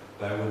shame.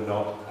 They were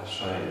not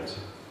ashamed.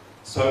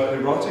 So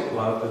erotic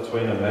love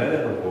between a man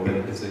and a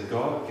woman is a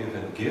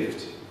God-given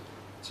gift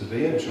to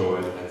be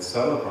enjoyed and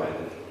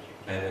celebrated,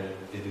 and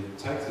it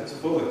takes its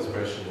full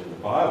expression in the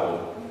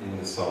Bible in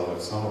the Song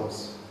of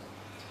Songs.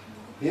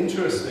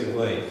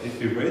 Interestingly,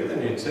 if you read the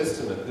New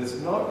Testament,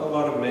 there's not a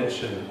lot of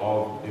mention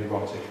of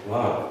erotic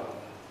love.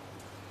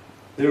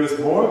 There is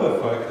more of a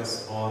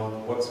focus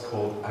on what's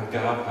called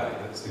agape.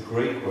 It's the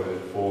Greek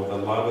word for the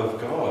love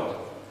of God.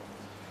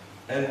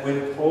 And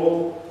when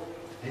Paul,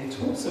 he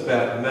talks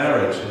about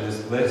marriage in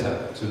his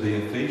letter to the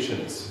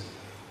Ephesians,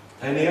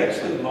 and he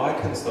actually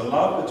likens the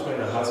love between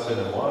a husband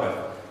and wife.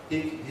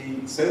 He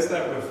says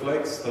that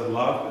reflects the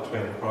love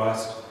between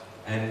Christ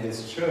and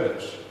his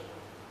church.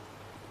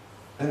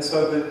 And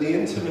so the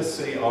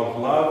intimacy of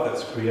love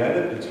that's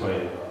created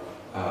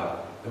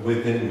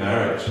within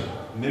marriage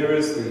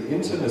mirrors the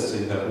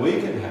intimacy that we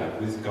can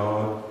have with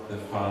God the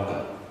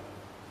Father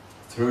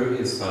through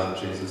his Son,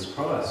 Jesus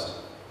Christ.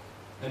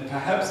 And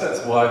perhaps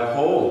that's why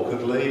Paul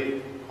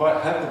could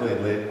quite happily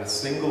lead a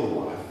single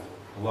life,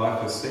 a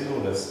life of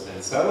singleness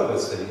and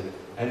celibacy,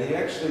 and he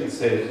actually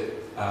said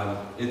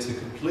it's a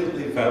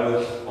completely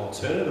valid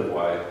alternative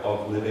way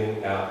of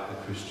living out the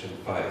Christian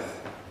faith.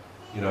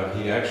 You know,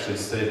 he actually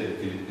said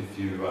if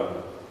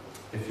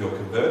you're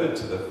converted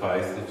to the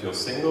faith, if you're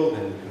single,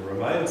 then you can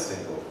remain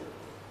single.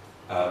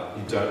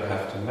 You don't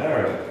have to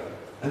marry.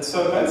 And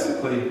so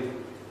basically,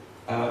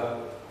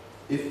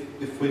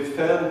 if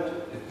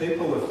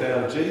people have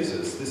found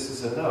Jesus, this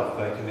is enough.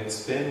 They can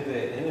expend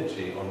their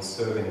energy on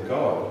serving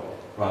God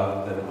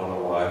rather than on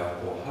a wife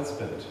or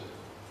husband.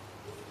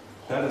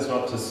 That is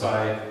not to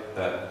say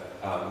that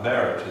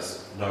marriage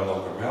is no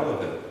longer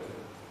relevant.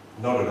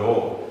 Not at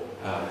all.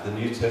 The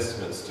New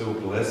Testament still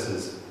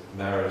blesses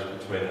marriage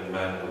between a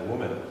man and a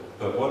woman.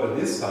 But what it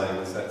is saying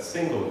is that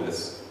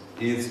singleness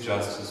is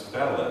just as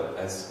valid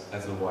as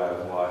a way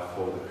of life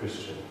for the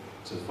Christian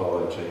to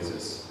follow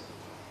Jesus.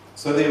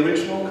 So the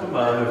original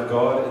command of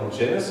God in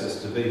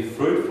Genesis to be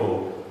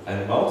fruitful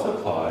and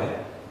multiply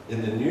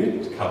in the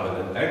New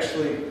Covenant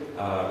actually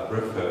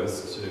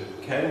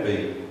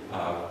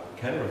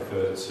can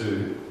refer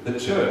to the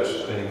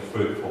church being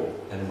fruitful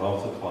and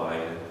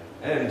multiplying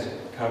and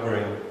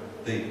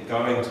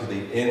going to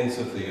the ends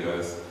of the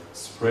earth,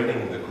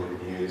 spreading the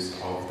good news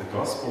of the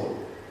gospel.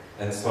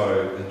 And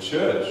so the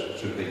church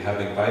should be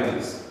having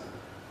babies.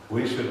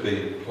 We should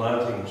be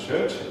planting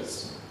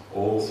churches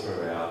all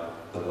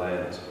throughout the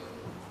land.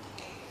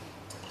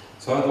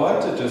 So I'd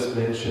like to just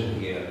mention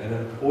here an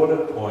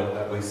important point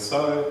that we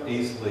so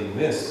easily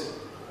miss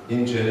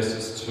in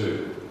Genesis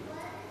 2.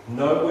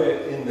 Nowhere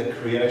in the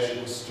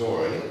creation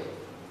story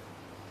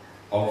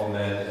of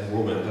man and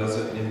woman does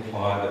it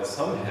imply that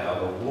somehow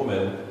the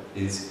woman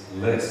is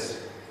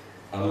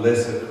a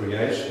lesser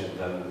creation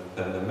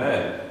than the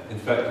man. In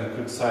fact, we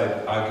could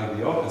argue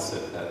the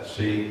opposite, that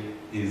she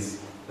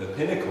is the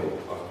pinnacle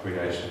of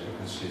creation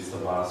because she's the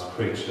last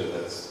creature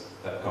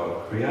that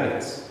God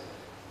creates.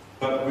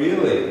 But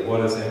really,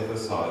 what is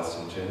emphasised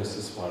in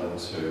Genesis 1 and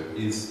 2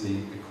 is the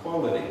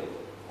equality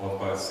of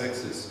both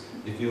sexes.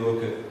 If you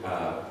look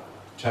at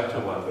chapter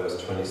 1,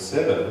 verse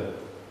 27,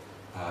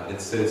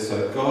 it says,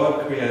 "So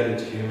God created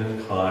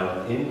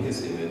humankind in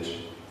his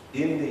image.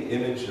 In the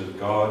image of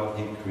God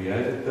he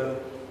created them,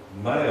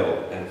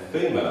 male and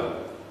female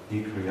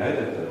he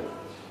created them."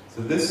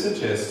 So this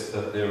suggests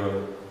that there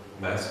are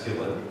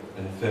masculine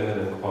and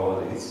feminine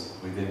qualities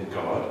within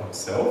God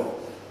himself,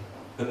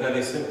 but that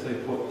he simply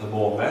put the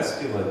more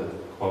masculine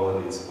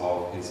qualities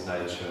of his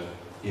nature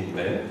in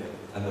men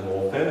and the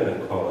more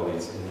feminine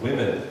qualities in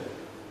women.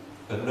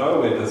 But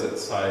nowhere does it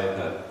say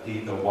that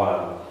either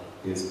one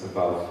is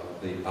above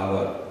the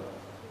other.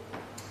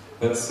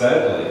 But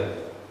sadly,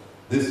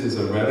 this is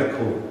a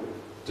radical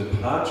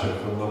departure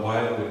from the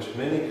way in which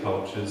many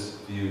cultures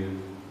view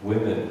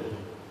women,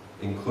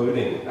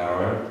 including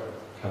our own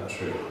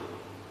country.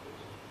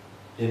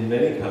 In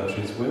many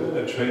countries, women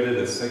are treated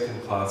as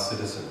second-class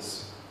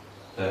citizens.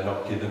 They're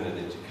not given an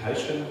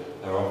education,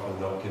 they're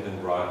often not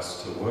given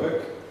rights to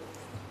work,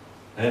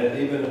 and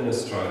even in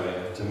Australia,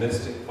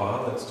 domestic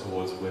violence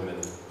towards women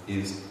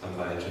is a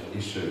major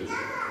issue.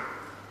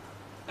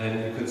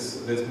 And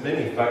there's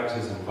many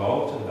factors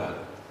involved in that,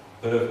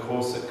 but of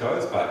course it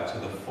goes back to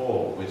the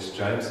fall, which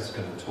James is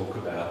going to talk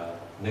about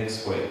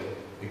next week.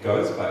 It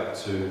goes back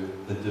to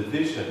the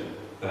division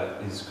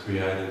that is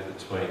created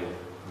between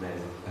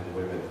men and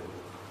women.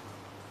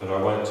 But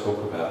I won't talk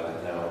about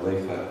that now, I'll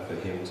leave that for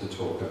him to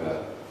talk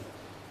about.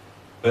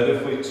 But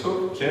if we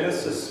took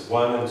Genesis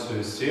 1 and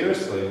 2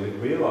 seriously, we'd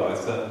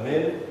realise that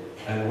men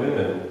and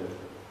women,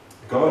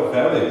 God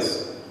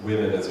values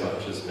women as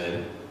much as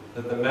men,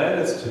 that the man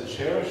is to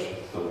cherish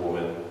the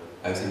woman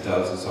as he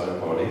does his own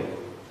body,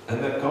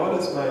 and that God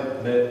has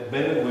made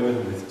men and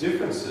women with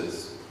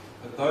differences,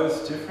 but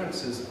those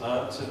differences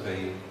aren't to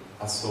be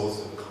a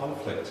source of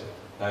conflict.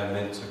 They're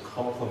meant to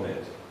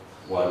complement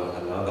one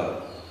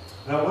another.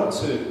 And I want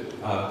to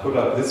put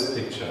up this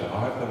picture. I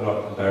hope I'm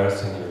not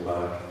embarrassing you,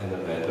 Mark and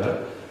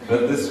Amanda,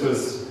 but this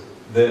was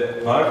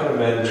Mark and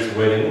Amanda's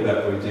wedding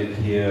that we did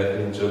here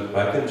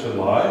back in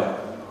July,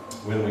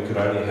 when we could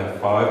only have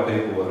 5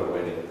 people at a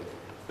wedding.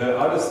 But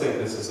I just think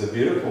this is a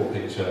beautiful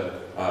picture,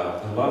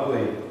 a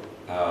lovely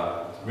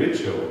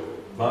ritual.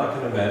 Mark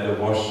and Amanda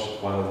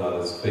washed one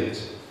another's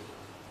feet.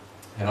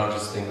 And I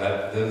just think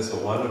that there's a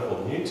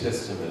wonderful New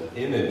Testament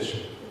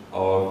image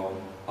of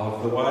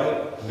the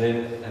way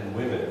men and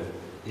women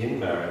in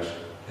marriage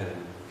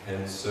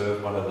can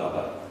serve one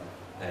another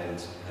and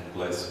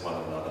bless one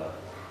another.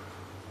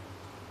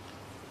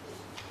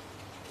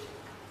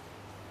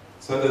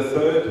 So the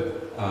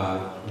third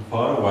and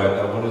final way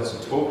that I wanted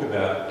to talk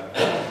about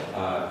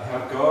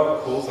how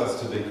God calls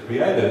us to be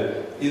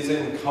creative is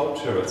in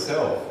culture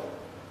itself.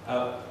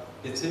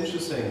 It's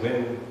interesting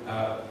when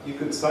you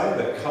could say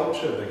that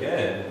culture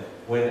began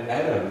when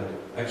Adam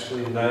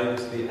actually named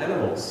the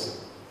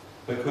animals,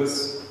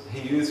 because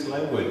he used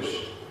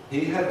language.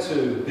 He had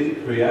to be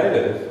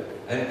creative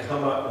and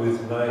come up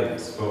with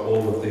names for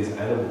all of these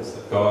animals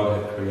that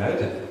God had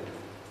created.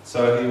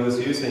 So he was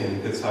using,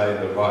 you could say,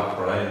 the right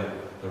brain,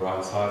 the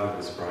right side of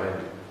his brain.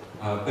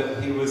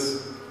 But he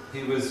was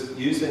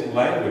using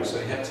language, so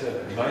he had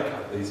to make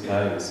up these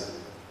names.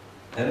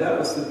 And that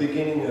was the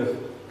beginning of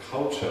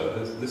culture,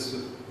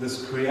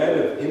 this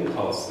creative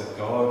impulse that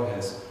God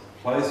has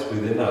placed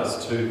within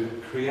us to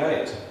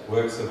create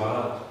works of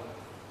art,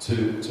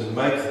 to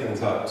make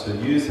things up, to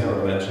use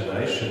our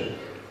imagination.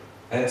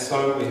 And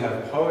so we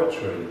have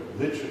poetry,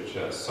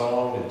 literature,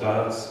 song and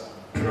dance,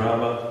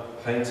 drama,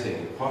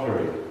 painting,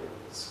 pottery,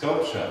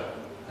 sculpture,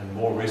 and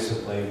more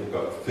recently we've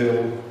got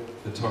film,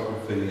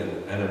 photography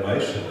and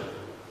animation.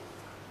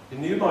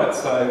 And you might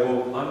say,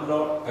 well, I'm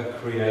not a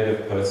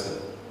creative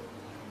person.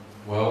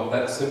 Well,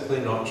 that's simply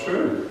not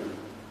true,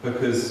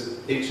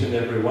 because each and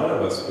every one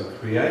of us were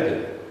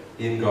created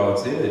in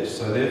God's image,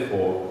 so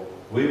therefore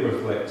We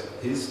reflect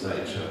his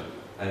nature,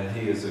 and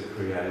he is a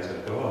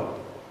creator God.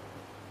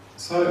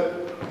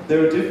 So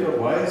there are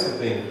different ways of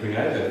being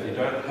creative. You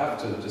don't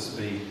have to just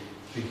be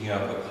picking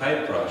up a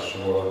paintbrush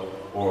or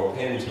a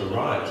pen to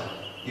write.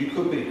 You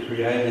could be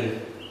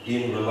creative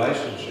in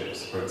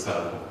relationships, for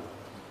example,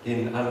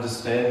 in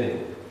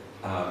understanding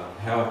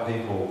how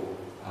people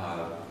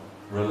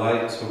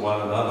relate to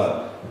one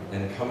another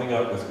and coming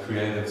up with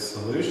creative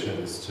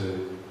solutions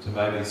to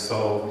maybe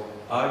solve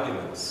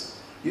arguments.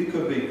 You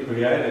could be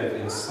creative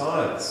in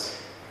science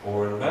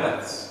or in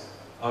maths.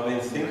 I mean,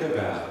 think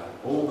about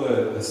all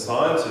the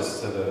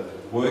scientists that are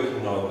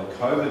working on the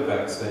COVID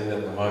vaccine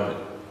at the moment,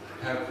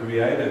 how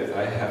creative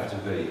they have to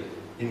be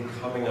in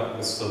coming up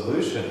with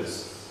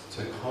solutions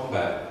to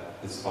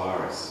combat this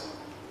virus.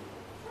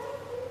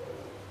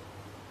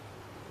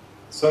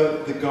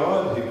 So the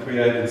God who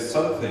created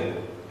something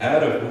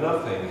out of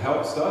nothing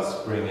helps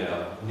us bring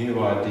out new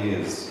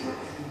ideas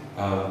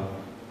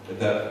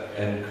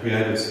and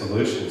creative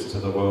solutions to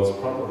the world's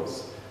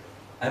problems.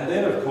 And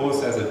then, of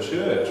course, as a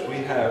church, we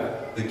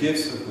have the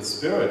gifts of the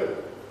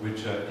Spirit,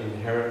 which are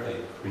inherently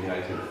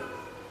creative.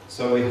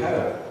 So we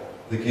have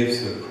the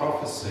gifts of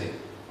prophecy,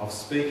 of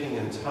speaking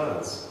in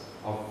tongues,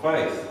 of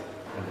faith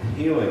and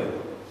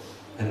healing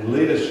and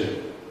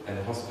leadership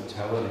and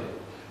hospitality.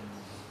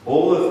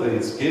 All of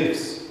these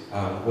gifts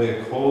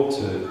we're called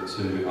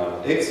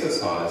to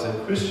exercise,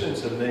 and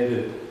Christians are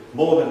needed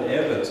more than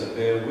ever to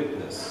bear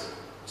witness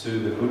to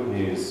the good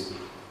news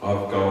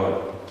of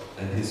God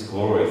and his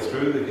glory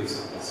through the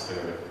gifts of the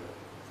Spirit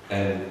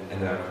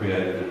and our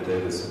creative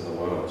endeavours in the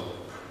world.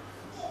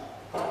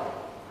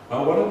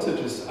 I wanted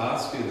to just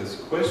ask you this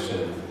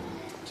question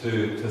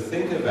to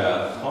think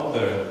about,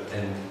 ponder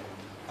and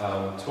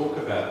talk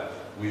about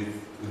with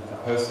the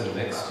person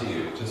next to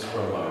you just for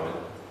a moment.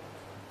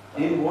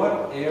 In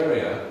what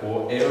area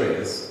or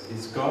areas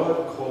is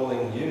God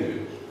calling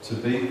you to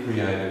be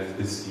creative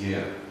this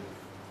year?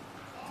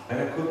 And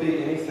it could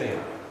be anything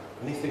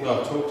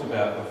I've talked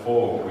about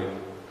before.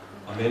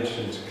 I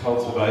mentioned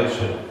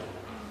cultivation,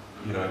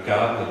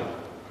 gardening.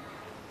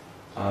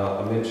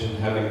 I mentioned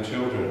having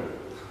children.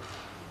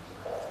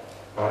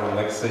 Brian and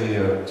Lexi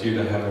are due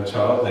to have a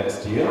child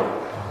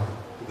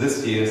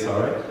this year,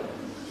 sorry.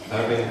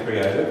 Being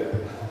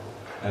creative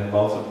and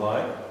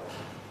multiplying.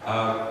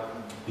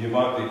 You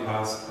might be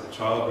past the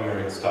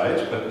child-rearing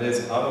stage, but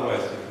there's other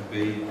ways you can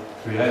be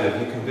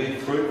creative. You can be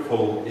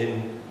fruitful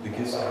in the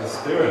gifts of the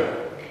Spirit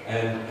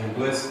and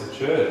bless the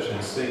church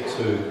and seek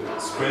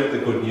to spread the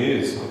good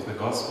news of the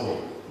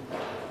gospel.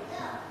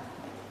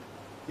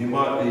 You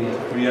might be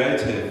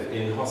creative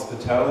in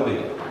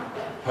hospitality.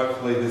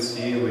 Hopefully this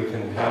year we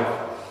can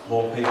have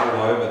more people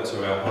over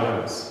to our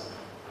homes.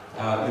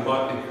 You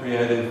might be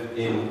creative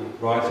in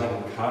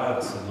writing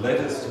cards and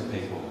letters to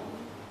people.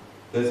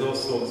 There's all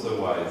sorts of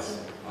ways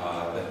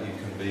that you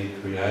can be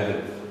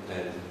creative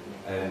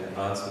and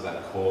answer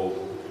that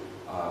call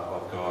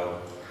of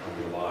God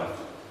in your life.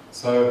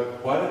 So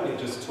why don't you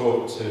just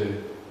talk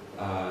to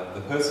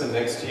the person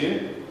next to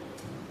you?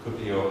 Could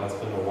be your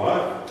husband or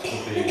wife,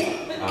 could be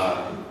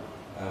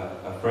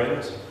a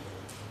friend,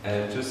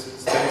 and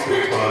just spend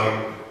some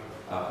time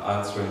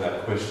answering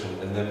that question,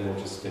 and then we'll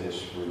just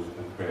finish with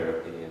a prayer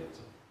at the end.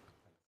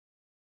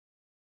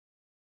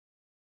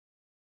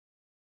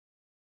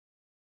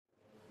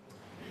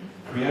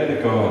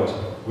 Creator God,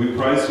 we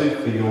praise you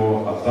for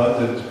your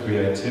abundant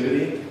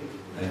creativity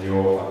and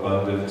your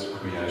abundant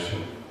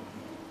creation.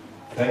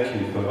 Thank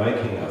you for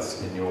making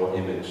us in your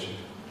image.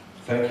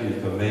 Thank you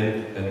for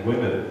men and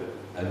women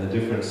and the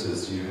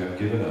differences you have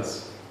given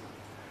us.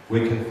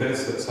 We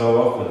confess that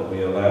so often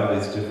we allow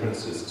these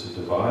differences to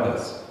divide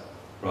us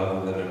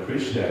rather than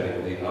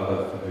appreciating the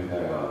other for who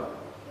they are.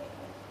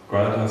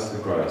 Grant us the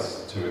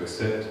grace to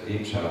accept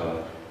each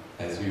other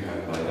as you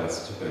have made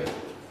us to be.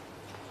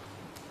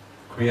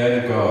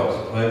 Creator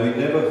God, may we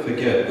never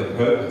forget the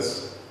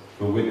purpose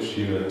for which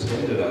you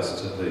intended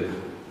us to live,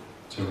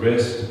 to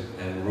rest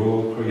and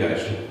rule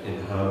creation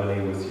in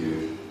harmony with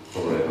you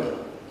forever.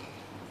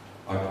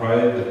 I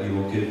pray that you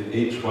will give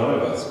each one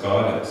of us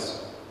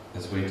guidance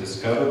as we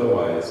discover the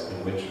ways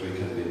in which we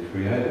can be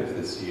creative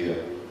this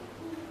year,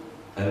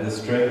 and the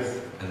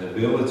strength and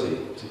ability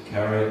to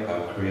carry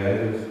our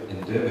creative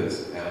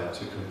endeavours out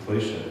to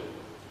completion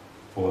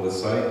for the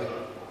sake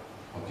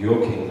of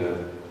your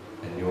kingdom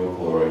and your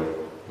glory.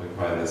 We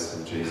pray this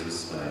in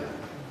Jesus' name.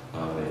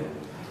 Amen.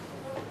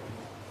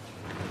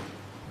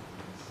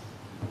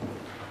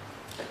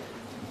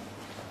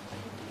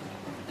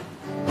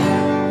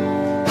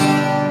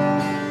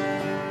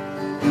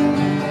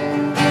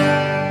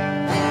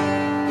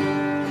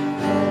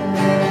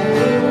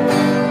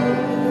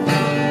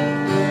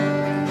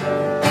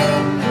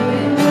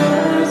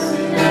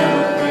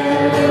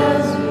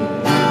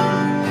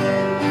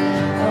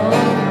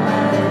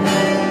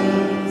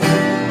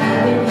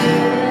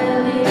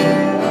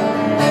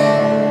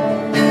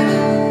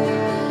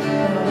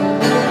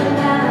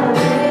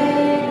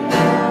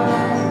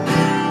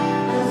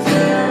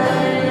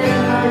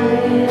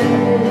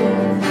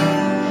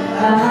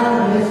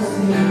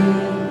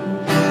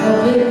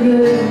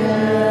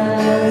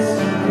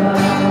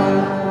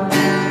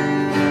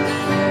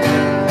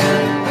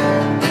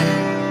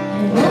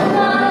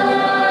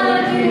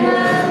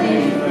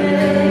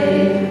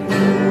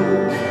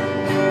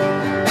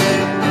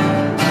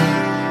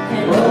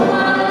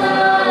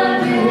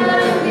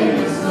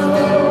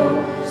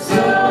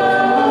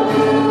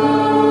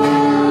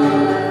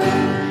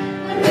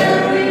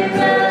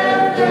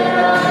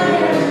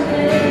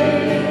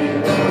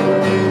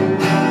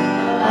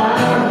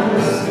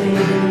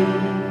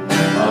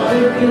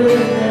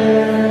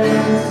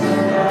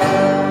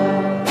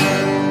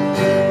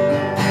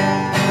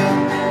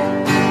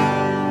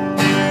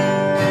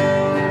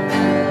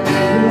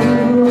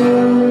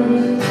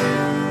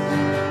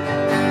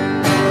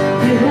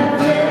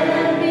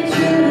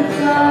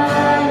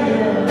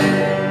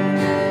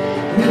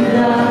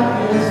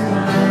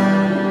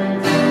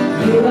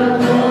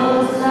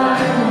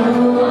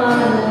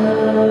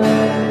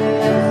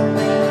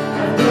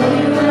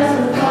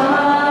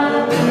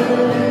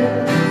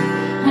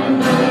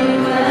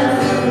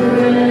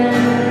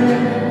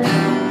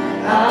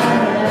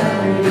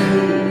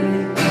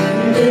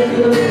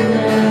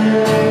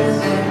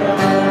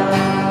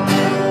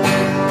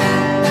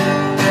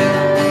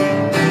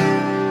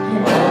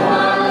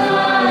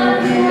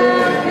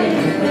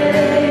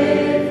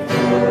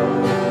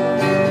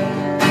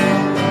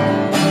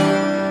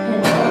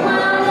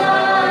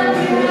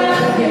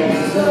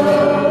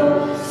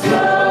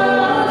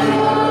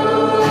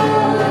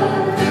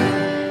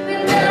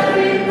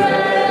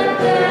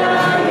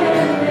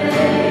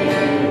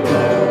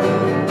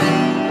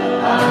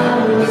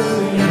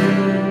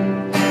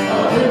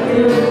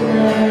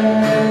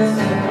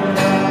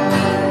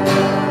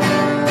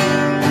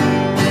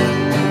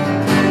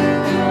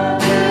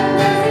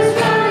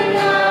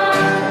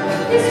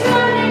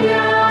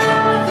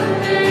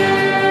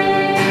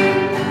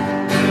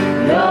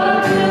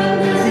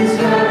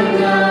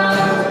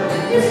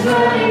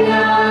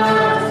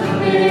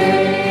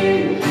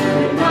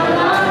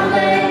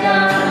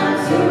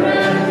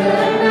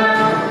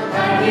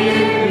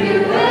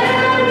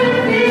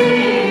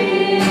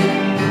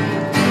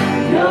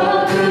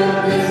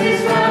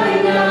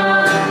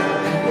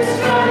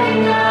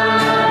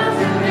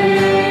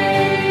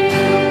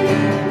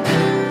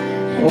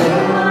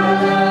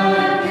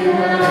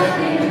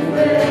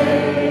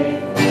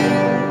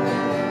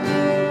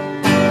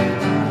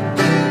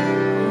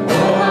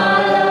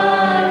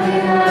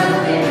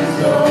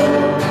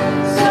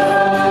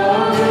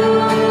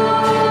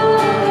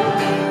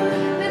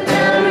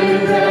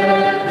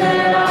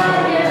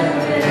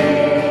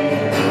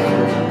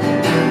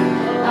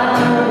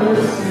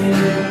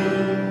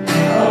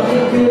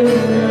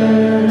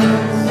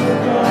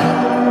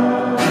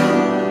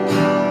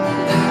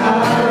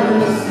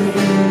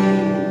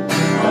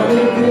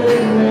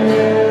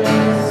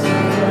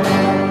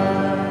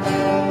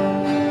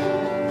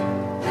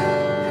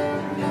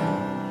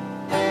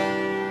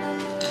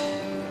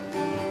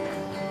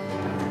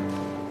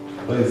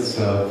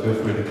 feel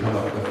free to come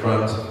up the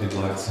front if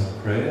you'd like some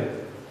prayer.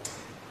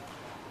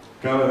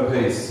 Go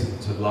in peace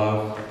to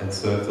love and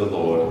serve the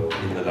Lord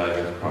in the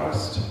name of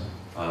Christ.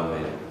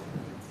 Amen.